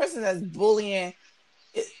person that's bullying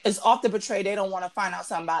is often portrayed they don't want to find out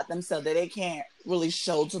something about themselves that they can't really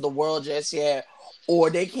show to the world just yet, or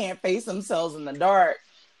they can't face themselves in the dark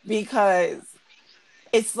because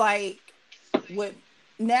it's like with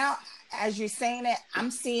now as you're saying it,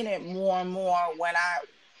 I'm seeing it more and more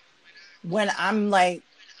when I'm like,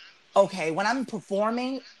 okay, when I'm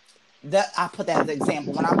performing, that I put that as an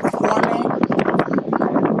example. When I'm performing,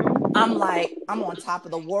 I'm like, I'm on top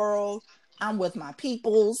of the world. I'm with my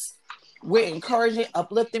peoples. We're encouraging,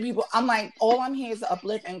 uplifting people. I'm like, all I'm here is to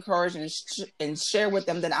uplift, encourage, and share with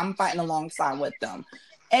them that I'm fighting alongside with them.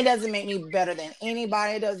 It doesn't make me better than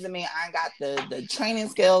anybody. It doesn't mean I got the training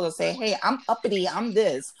skills to say, hey, I'm uppity, I'm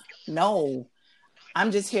this. No,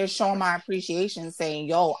 I'm just here showing my appreciation, saying,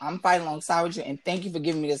 yo, I'm fighting alongside with you, and thank you for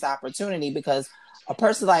giving me this opportunity because a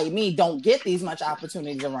person like me don't get these much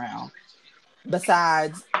opportunities around.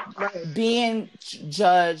 Besides Right. being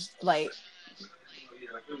judged, like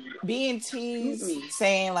being Excuse teased, me.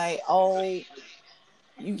 saying like, "Oh,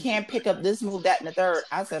 you can't pick up this move, that, and the third."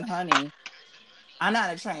 I said, "Honey, I'm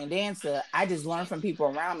not a trained dancer. I just learn from people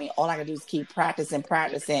around me. All I can do is keep practicing,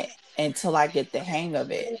 practicing until I get the hang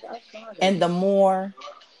of it." And the more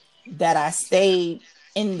that I stayed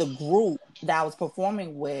in the group that I was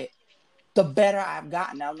performing with, the better I've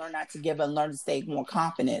gotten. I learned not to give and learn to stay more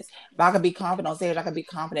confident. If I could be confident on stage, I could be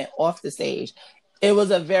confident off the stage. It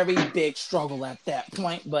was a very big struggle at that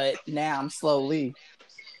point, but now I'm slowly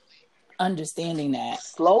understanding that.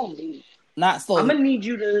 Slowly. Not I'm slowly, gonna need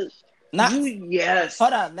you to not yes,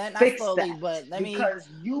 hold on, not fix slowly, that but let me because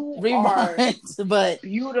you are rewind. But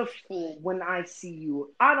beautiful when I see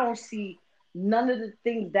you. I don't see none of the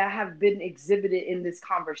things that have been exhibited in this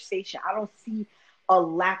conversation. I don't see a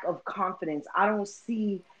lack of confidence. I don't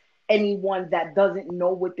see anyone that doesn't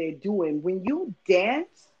know what they're doing. When you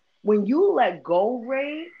dance, when you let go,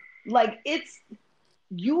 Ray, Like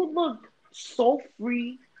you look so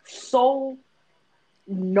free, so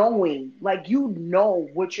knowing. Like you know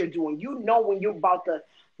what you're doing. You know when you're about to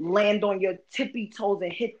land on your tippy toes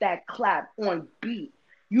and hit that clap on beat.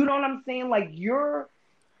 You know what I'm saying? Like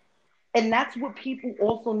and that's what people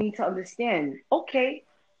also need to understand. Okay,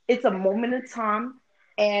 it's a moment in time,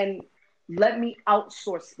 and let me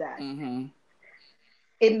outsource that. Mm-hmm.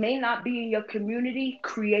 It may not be in your community,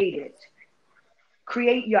 create it.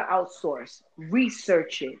 Create your outsource,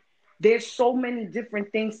 research it. There's so many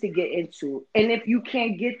different things to get into. And if you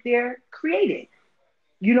can't get there, create it.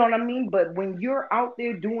 You know what I mean? But when you're out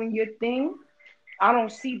there doing your thing, I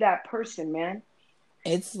don't see that person, man.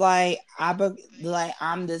 It's like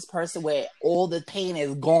I'm this person where all the pain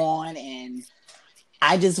is gone and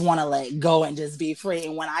I just want to let go and just be free.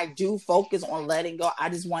 And when I do focus on letting go, I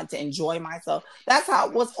just want to enjoy myself. That's how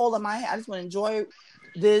what's all in my head. I just want to enjoy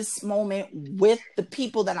this moment with the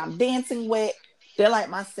people that I'm dancing with. They're like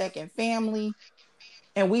my second family.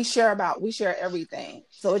 And we share everything.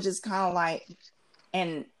 So it's just kind of like,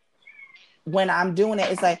 and when I'm doing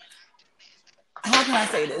it, it's like, how can I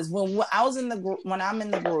say this? When I was in the group, when I'm in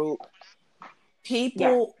the group,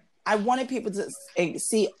 Yeah. I wanted people to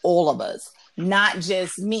see all of us, not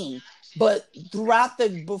just me. But throughout the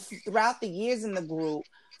years in the group,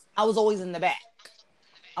 I was always in the back.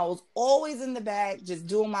 I was always in the back, just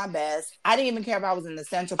doing my best. I didn't even care if I was in the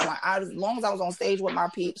center point. As long as I was on stage with my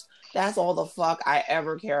peeps, that's all the fuck I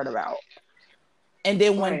ever cared about. And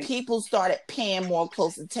then when Right. people started paying more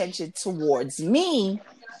close attention towards me,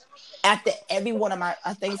 after every one of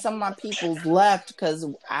I think some of my peoples left because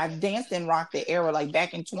I danced in Rock the Era like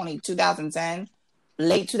back in 2010,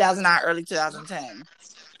 late 2009, early 2010.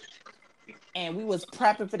 And we was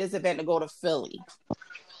prepping for this event to go to Philly.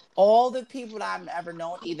 All the people that I've ever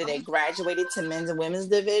known, either they graduated to men's and women's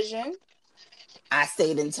division, I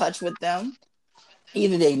stayed in touch with them,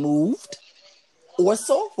 either they moved or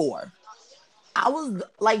so forth. I was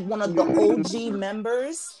like one of the OG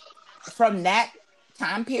members from that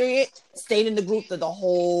time period, stayed in the group the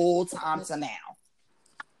whole time to now.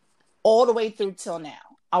 All the way through till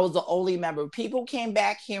now. I was the only member. People came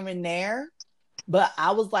back here and there, but I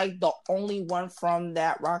was like the only one from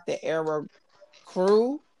that Rock the Era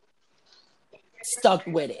crew stuck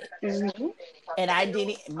with it. Mm-hmm. And I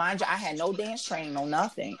didn't, mind you, I had no dance training, no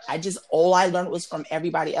nothing. All I learned was from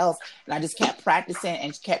everybody else. And I just kept practicing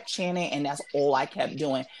and kept chanting, and that's all I kept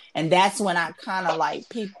doing. And that's when I kind of like,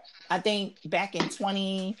 I think back in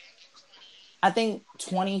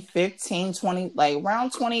 2015, like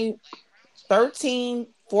around 2013,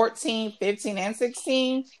 14, 15, and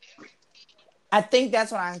 16, I think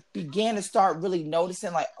that's when I began to start really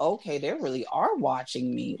noticing, like, okay, they really are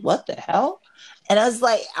watching me. What the hell? And I was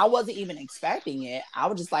like, I wasn't even expecting it. I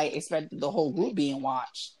was just like expecting the whole group being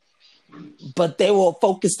watched. But they were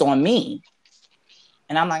focused on me.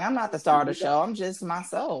 And I'm like, I'm not the star of the show. I'm just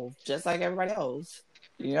myself, just like everybody else.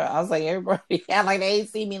 You know, I was like, everybody, yeah, like they ain't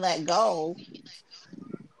see me let go.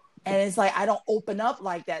 And it's like, I don't open up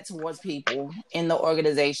like that towards people in the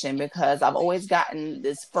organization because I've always gotten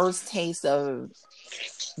this first taste of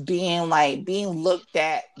being looked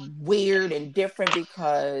at weird and different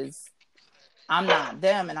because I'm not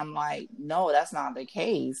them. And I'm like, no, that's not the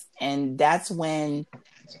case. And that's when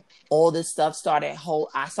all this stuff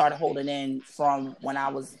I started holding in from when I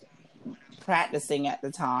was practicing at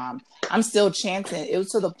the time. I'm still chanting. It was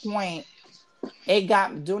to the point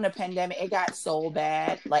during the pandemic, it got so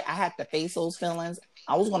bad. Like I had to face those feelings.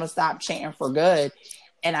 I was going to stop chanting for good.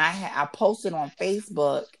 And I posted on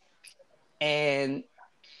Facebook, and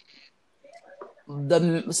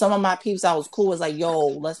some of my peeps I was cool was like,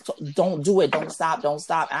 yo, don't do it. Don't stop.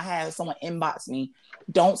 I had someone inbox me.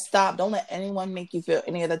 Don't stop. Don't let anyone make you feel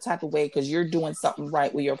any other type of way because you're doing something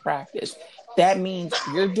right with your practice. That means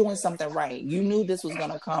you're doing something right. You knew this was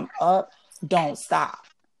going to come up. Don't stop.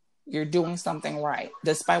 You're doing something right.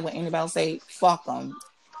 Despite what anybody else say, fuck them.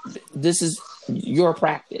 This is your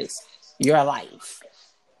practice, your life.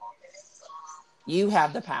 You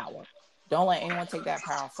have the power. Don't let anyone take that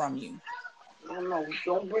power from you. Oh no,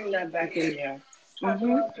 don't bring that back in there.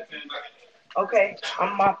 Mm-hmm. Okay,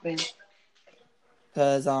 I'm mopping.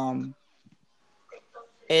 Cause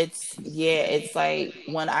it's like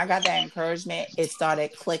when I got that encouragement, it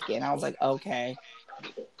started clicking. I was like, okay.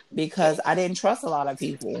 Because I didn't trust a lot of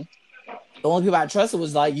people. The only people I trusted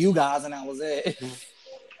was like you guys, and that was it.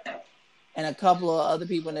 And a couple of other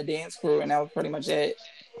people in the dance crew, and that was pretty much it.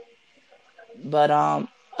 But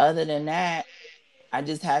other than that, I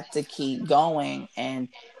just had to keep going, and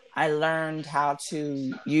I learned how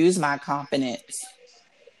to use my confidence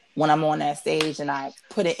when I'm on that stage and I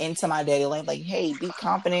put it into my daily life, like, hey, be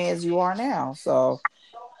confident as you are now. So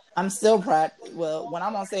I'm still proud. Well, when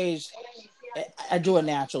I'm on stage, I do it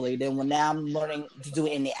naturally. Then when now I'm learning to do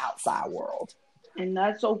it in the outside world. And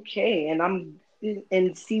that's okay.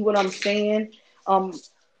 And see what I'm saying? Um,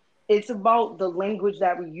 it's about the language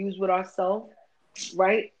that we use with ourselves,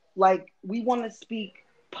 right? Like we want to speak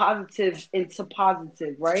positive into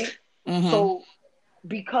positive, right? Mm-hmm. So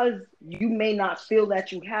because you may not feel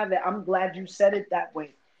that you have it, I'm glad you said it that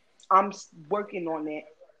way. I'm working on it.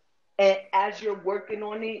 And as you're working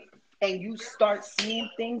on it and you start seeing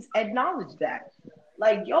things, acknowledge that.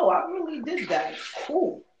 Like, yo, I really did that.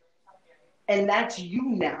 Cool. And that's you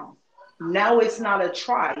now. Now it's not a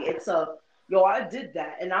try. It's a, yo, I did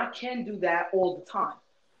that. And I can do that all the time.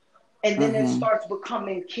 And then it Mm-hmm. starts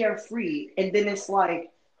becoming carefree. And then it's like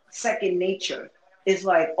second nature. It's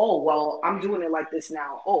like, oh, well, I'm doing it like this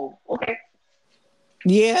now. Oh, okay.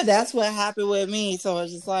 Yeah, that's what happened with me. So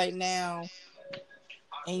it's just like now,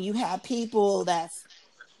 and you have people that's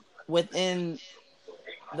within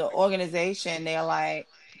the organization, they're like,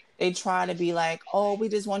 they try to be like, oh, we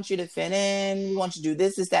just want you to fit in. We want you to do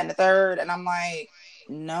this, that, and the third. And I'm like,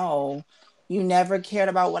 no, you never cared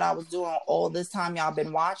about what I was doing all this time. Y'all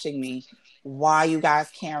been watching me. Why are you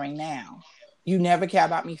guys caring now? You never care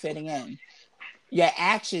about me fitting in. Your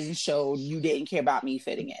actions showed you didn't care about me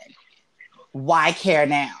fitting in. Why care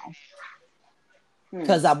now?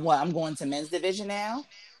 Because I'm going to men's division now,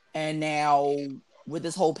 and now with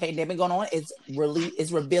this whole pandemic going on, it's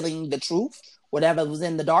revealing the truth. Whatever was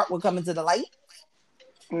in the dark will come into the light.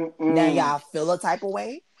 Now Mm-mm. y'all feel a type of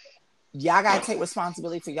way. Y'all gotta take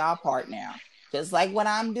responsibility for y'all part now. Just like what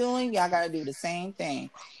I'm doing, y'all gotta do the same thing,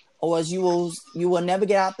 or as you will never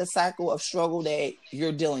get out the cycle of struggle that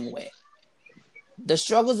you're dealing with. The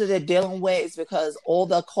struggles that they're dealing with is because all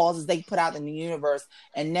the causes they put out in the universe,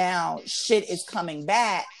 and now shit is coming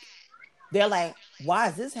back. They're like, why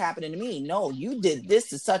is this happening to me? No, you did this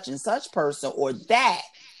to such and such person or that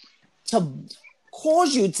to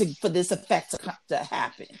cause you to for this effect to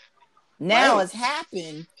happen. Now Right. it's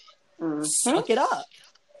happened. Mm-hmm. Suck it up.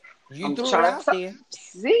 You I'm threw it trying out to there.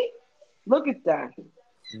 see. Look at that.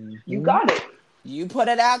 You Mm-hmm. got it. You put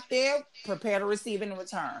it out there. Prepare to receive in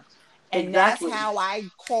return. And that's Exactly. how I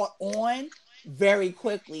caught on very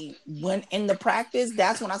quickly. When in the practice,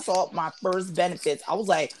 that's when I saw my first benefits. I was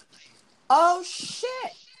like, oh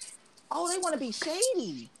shit. Oh, they want to be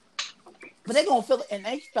shady. But they're gonna feel it, and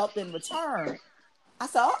they felt in return. I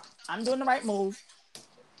said, oh, I'm doing the right move.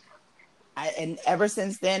 And ever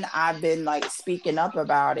since then, I've been like speaking up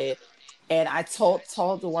about it. And I told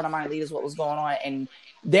to one of my leaders what was going on, and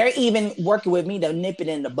they're even working with me to nip it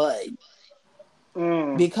in the bud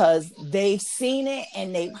Mm. because they've seen it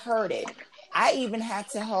and they've heard it. I even had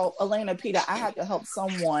to help Elena Peter. I had to help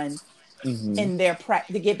someone Mm-hmm. in their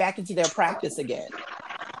to get back into their practice again.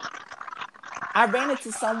 I ran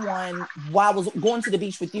into someone while I was going to the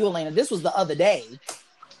beach with you, Elena. This was the other day.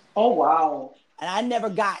 Oh wow. And I never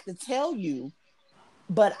got to tell you,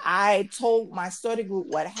 but I told my study group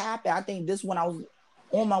what happened. I think this when I was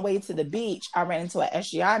on my way to the beach, I ran into an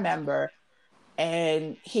SGI member,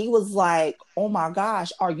 and he was like, oh my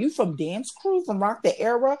gosh, are you from Dance Crew from Rock the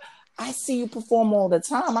Era? I see you perform all the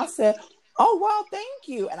time. I said, oh well, thank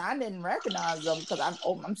you. And I didn't recognize them because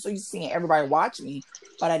I'm so used to seeing everybody watch me,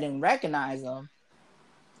 but I didn't recognize them.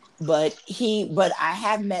 But I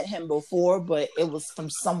have met him before, but it was from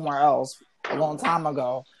somewhere else a long time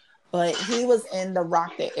ago. But he was in the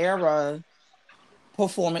Rock the Era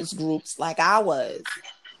performance groups like I was.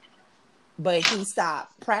 But he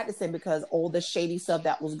stopped practicing because all the shady stuff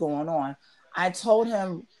that was going on. I told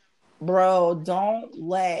him, bro, don't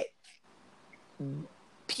let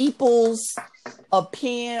people's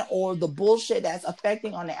opinion or the bullshit that's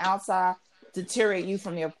affecting on the outside deteriorate you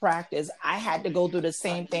from your practice. I had to go through the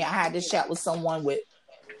same thing. I had to chat with someone with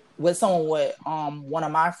one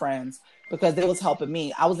of my friends because it was helping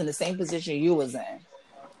me. I was in the same position you was in.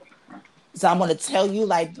 So I'm going to tell you,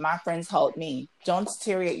 like my friends helped me. Don't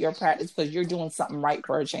deteriorate your practice because you're doing something right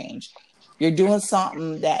for a change. You're doing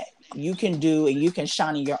something that you can do and you can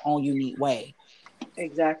shine in your own unique way. I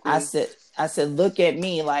Exactly. said, look at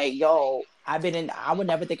me, like, yo, I would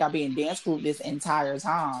never think I'd be in dance group this entire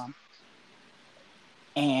time.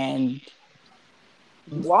 And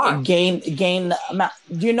You are. gain the amount.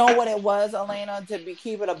 You know what it was, Elena, to be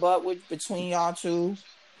keeping a butt with between y'all two?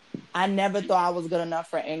 I never thought I was good enough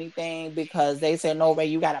for anything because they said, no, Ray,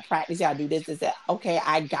 you got to practice. You got to do this, that. Okay,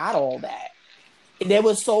 I got all that. They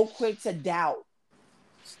were so quick to doubt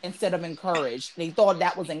instead of encourage. They thought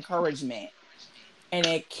that was encouragement. And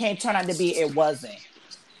it can't turn out to be, it wasn't.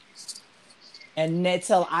 And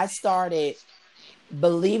until I started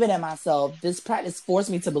believing in myself, this practice forced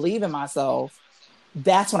me to believe in myself.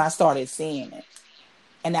 That's when I started seeing it.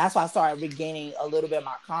 And that's why I started regaining a little bit of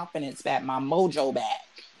my confidence back, my mojo back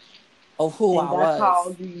of who And I that's how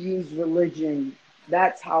was. you use religion.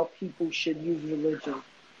 That's how people should use religion.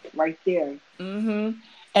 Right there. Mm-hmm.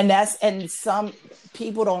 And some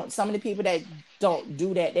people don't, some of the people that don't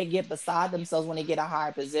do that, they get beside themselves when they get a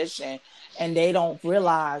higher position, and they don't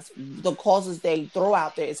realize the causes they throw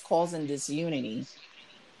out there is causing disunity.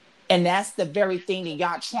 And that's the very thing that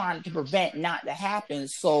y'all trying to prevent not to happen.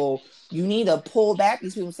 So you need to pull back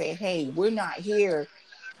these people and say, hey, we're not here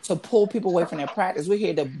to pull people away from their practice. We're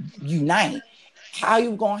here to unite. How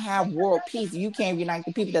you gonna have world peace if you can't unite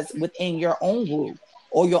the people that's within your own group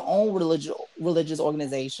or your own religious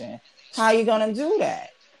organization? How are you gonna do that?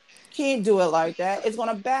 Can't do it like that. It's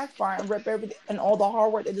gonna backfire and rip everything, and all the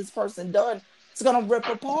hard work that this person done, it's gonna rip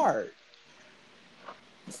apart.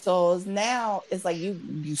 So now it's like you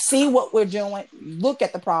see what we're doing, look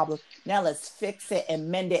at the problem. Now let's fix it and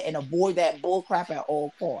mend it and avoid that bull crap at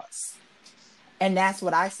all costs. And that's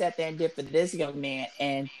what I sat there and did for this young man.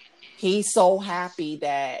 And he's so happy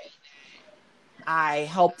that I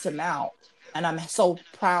helped him out. And I'm so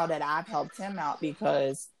proud that I've helped him out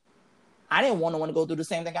because I didn't want to go through the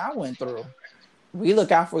same thing I went through. We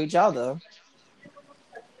look out for each other.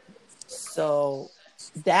 So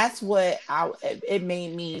that's what it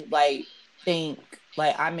made me like think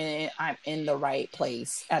like I'm in the right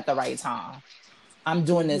place at the right time. I'm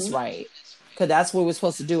doing this Mm-hmm. right. Because that's what we're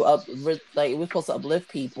supposed to do. Like we're supposed to uplift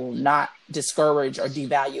people, not discourage or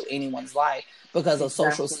devalue anyone's life because of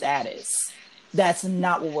social Exactly. status. That's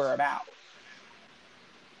not what we're about.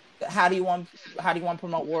 How do you want to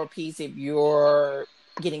promote world peace if you're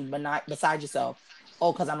getting beside yourself?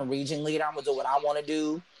 Oh, because I'm a region leader, I'm gonna do what I want to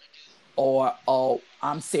do, or oh,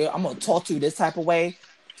 I'm serious, I'm gonna talk to you this type of way.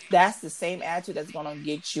 That's the same attitude that's gonna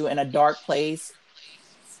get you in a dark place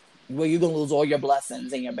where you're gonna lose all your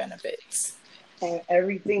blessings and your benefits. And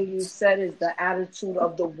everything you said is the attitude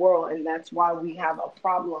of the world, and that's why we have a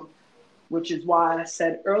problem. Which is why I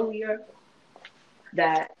said earlier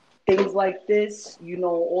that things like this,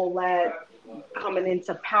 all that coming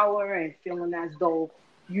into power and feeling as though,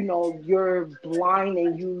 you're blind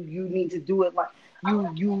and you need to do it like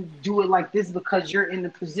you do it like this because you're in the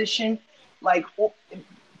position. Like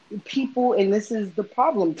people, and this is the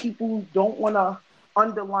problem, people don't want to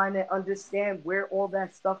underline and understand where all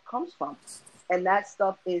that stuff comes from. And that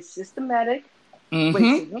stuff is systematic Mm-hmm.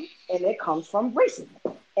 racism, and it comes from racism.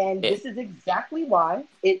 And It, this is exactly why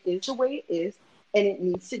it is the way it is, and it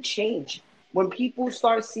needs to change. When people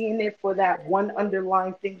start seeing it for that one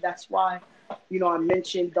underlying thing, that's why, I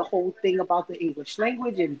mentioned the whole thing about the English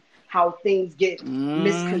language and how things get mm-hmm.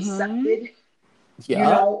 misconcepted.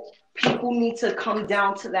 Yup. People need to come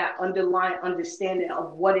down to that underlying understanding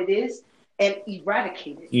of what it is and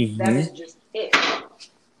eradicate it. That Mm-hmm. is just it.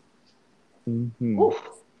 Mm-hmm. Oof.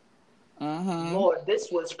 Mm-hmm. Lord, this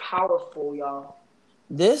was powerful, y'all.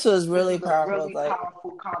 This was This really was a powerful. really Like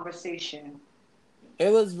powerful conversation.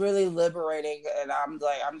 it was really liberating, and I'm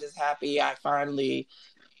just happy I finally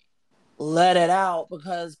let it out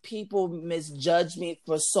because people misjudged me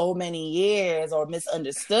for so many years or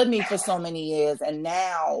misunderstood me for so many years, and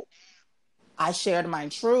now I shared my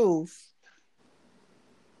truth.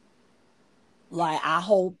 Like I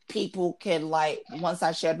hope people can like once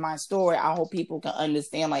I shared my story, I hope people can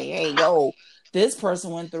understand like, hey, yo, this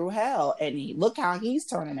person went through hell and look how he's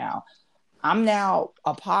turning out. I'm now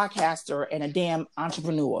a podcaster and a damn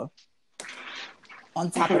entrepreneur on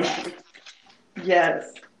top of that.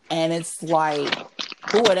 Yes. And it's like,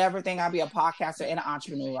 who would ever think I'd be a podcaster and an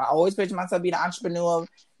entrepreneur? I always picture myself being an entrepreneur,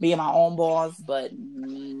 being my own boss, but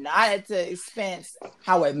not at the expense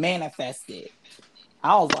how it manifested.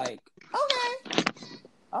 I was like, okay,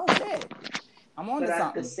 oh shit, I'm on But to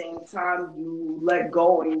at the something. same time, you let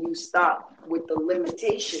go and you stop with the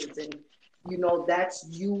limitations. And, that's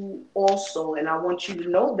you also. And I want you to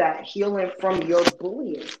know that healing from your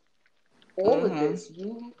bullying, all of Mm-hmm. this,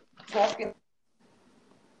 you talking.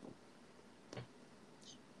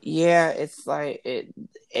 Yeah, it's like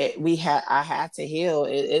I had to heal.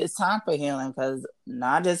 It's time for healing because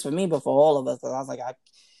not just for me, but for all of us. Because I was like,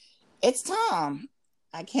 it's time.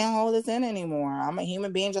 I can't hold this in anymore. I'm a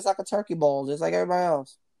human being, just like a turkey bowl, just like everybody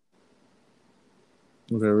else.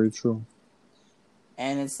 Very true.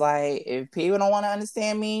 And it's like, if people don't want to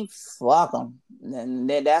understand me, fuck them. Then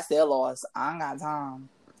that's their loss. I ain't got time.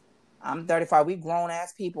 I'm 35. We grown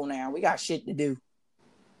ass people now. We got shit to do.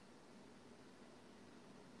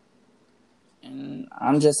 And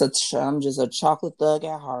I'm just a chocolate thug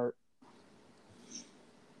at heart.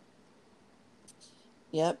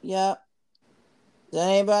 Yep. Does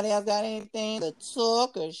anybody else got anything to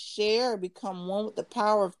talk or share or become one with the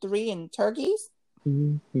power of 3 in turkeys?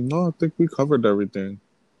 No, I think we covered everything.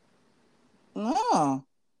 No.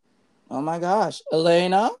 Oh my gosh.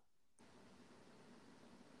 Elena?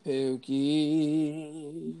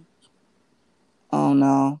 Pookie. Oh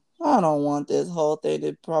no. I don't want this whole thing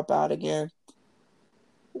to pop out again.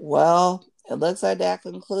 Well, it looks like that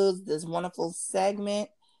concludes this wonderful segment.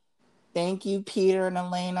 Thank you, Peter and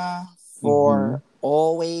Elena, for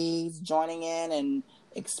always joining in and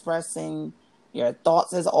expressing your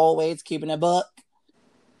thoughts as always, keeping a buck.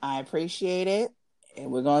 I appreciate it.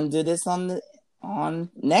 And we're going to do this on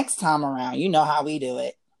next time around. You know how we do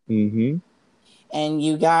it. And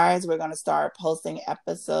you guys, we're going to start posting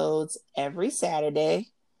episodes every Saturday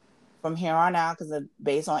from here on out, because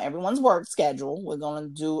based on everyone's work schedule, we're going to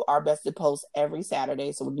do our best to post every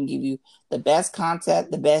Saturday so we can give you the best content,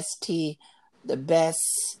 the best tea, the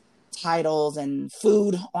best titles, and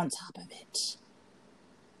food on top of it.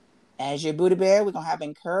 As your Buddha Bear, we're going to have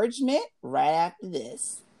encouragement right after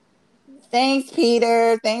this. Thanks,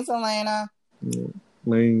 Peter. Thanks, Elena.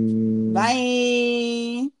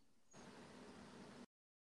 Bye.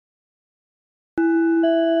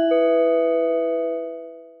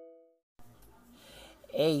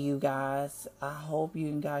 Hey, you guys. I hope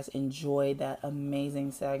you guys enjoyed that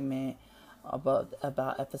amazing segment about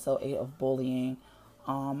episode 8 of bullying.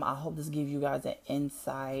 I hope this gives you guys an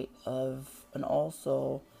insight of, and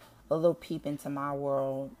also a little peep into my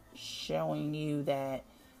world, showing you that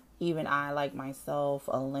even I, like myself,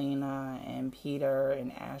 Elena and Peter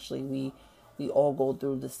and Ashley, we all go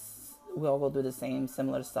through this. We all go through the same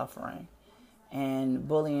similar suffering. And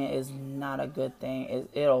bullying is not a good thing.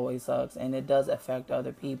 It always sucks, and it does affect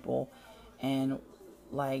other people. And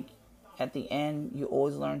like at the end, you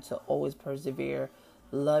always learn to always persevere,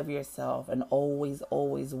 love yourself, and always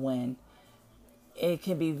win. It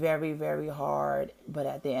can be very, very hard, but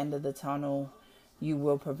at the end of the tunnel, you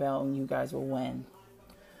will prevail and you guys will win.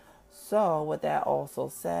 So with that also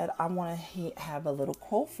said, I want to have a little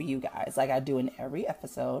quote for you guys, like I do in every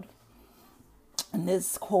episode. And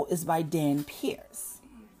this quote is by Dan Pierce.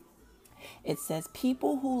 It says,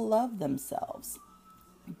 "People who love themselves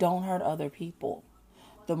don't hurt other people.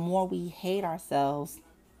 The more we hate ourselves,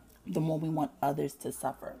 the more we want others to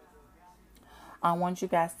suffer." I want you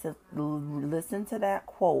guys to listen to that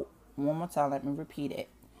quote one more time. Let me repeat it.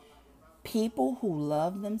 People who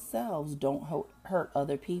love themselves don't hurt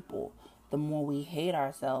other people. The more we hate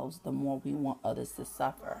ourselves, the more we want others to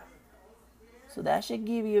suffer. So that should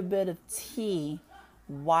give you a bit of tea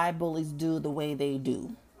why bullies do the way they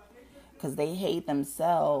do. Because they hate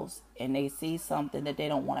themselves and they see something that they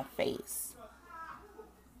don't want to face.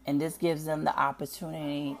 And this gives them the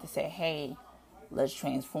opportunity to say, hey, let's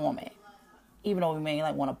transform it. Even though we may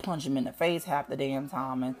want to punch them in the face half the damn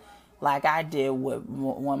time. And like I did with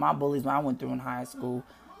one of my bullies when I went through in high school,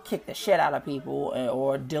 kick the shit out of people,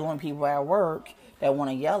 or dealing with people at work that want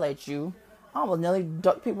to yell at you. I almost nearly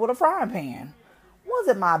ducked people with a frying pan.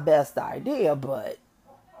 Wasn't my best idea, but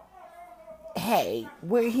hey,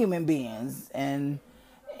 we're human beings, and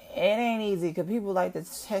it ain't easy because people like to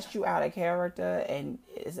test you out of character, and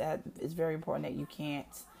it's very important that you can't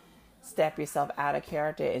step yourself out of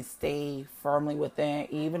character and stay firmly within,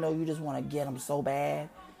 even though you just want to get them so bad.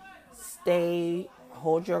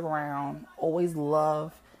 Hold your ground, always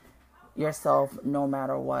love yourself no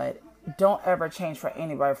matter what. Don't ever change for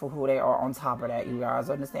anybody for who they are. On top of that, you guys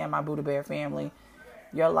understand, my Buddha Bear family,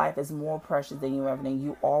 your life is more precious than you ever think.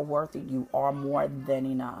 You are worth it. You are more than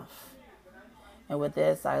enough. And with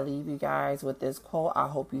this, I leave you guys with this quote. I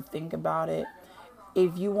hope you think about it.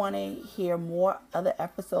 If you want to hear more other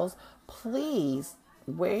episodes, please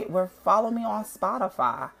follow me on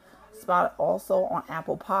Spotify. Also on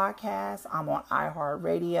Apple Podcasts. I'm on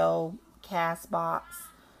iHeartRadio, Castbox.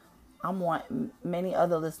 I'm on many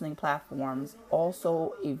other listening platforms.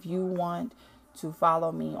 Also, if you want to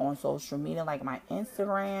follow me on social media, like my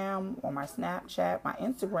Instagram or my Snapchat, my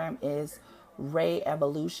Instagram is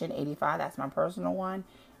RayEvolution85. That's my personal one.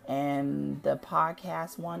 And the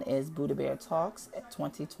podcast one is Buddha Bear Talks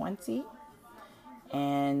 2020.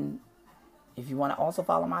 And if you want to also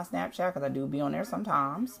follow my Snapchat, because I do be on there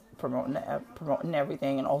sometimes, promoting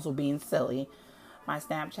everything and also being silly, my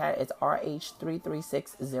Snapchat is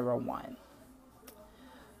RH33601.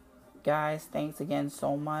 Guys, thanks again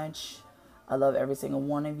so much. I love every single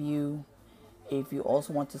one of you. If you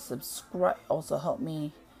also want to subscribe, also help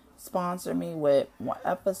me, sponsor me with more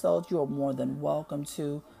episodes, you are more than welcome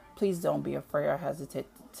to. Please don't be afraid or hesitate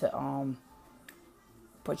to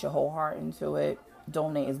put your whole heart into it.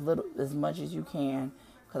 Donate as much as you can,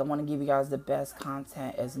 because I want to give you guys the best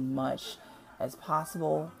content as much as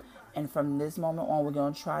possible. And from this moment on, we're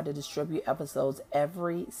going to try to distribute episodes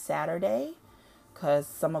every Saturday, because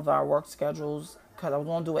some of our work schedules, because I was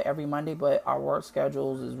going to do it every Monday, but our work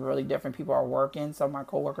schedules is really different. People are working. Some of my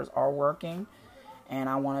coworkers are working, and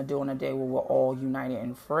I want to do it on a day where we're all united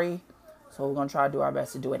and free. So we're going to try to do our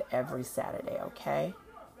best to do it every Saturday, okay?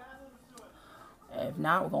 If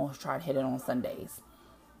not, we're going to try to hit it on Sundays.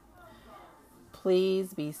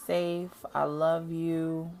 Please be safe. I love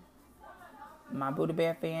you. My Buddha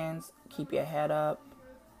Bear fans, keep your head up.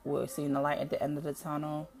 We're seeing the light at the end of the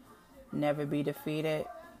tunnel. Never be defeated.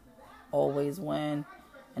 Always win.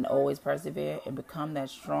 And always persevere. And become that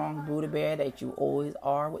strong Buddha Bear that you always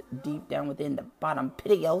are, deep down within the bottom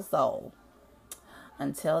pit of your soul.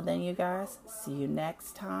 Until then, you guys, see you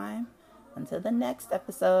next time. Until the next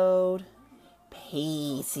episode.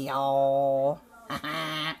 Peace, y'all.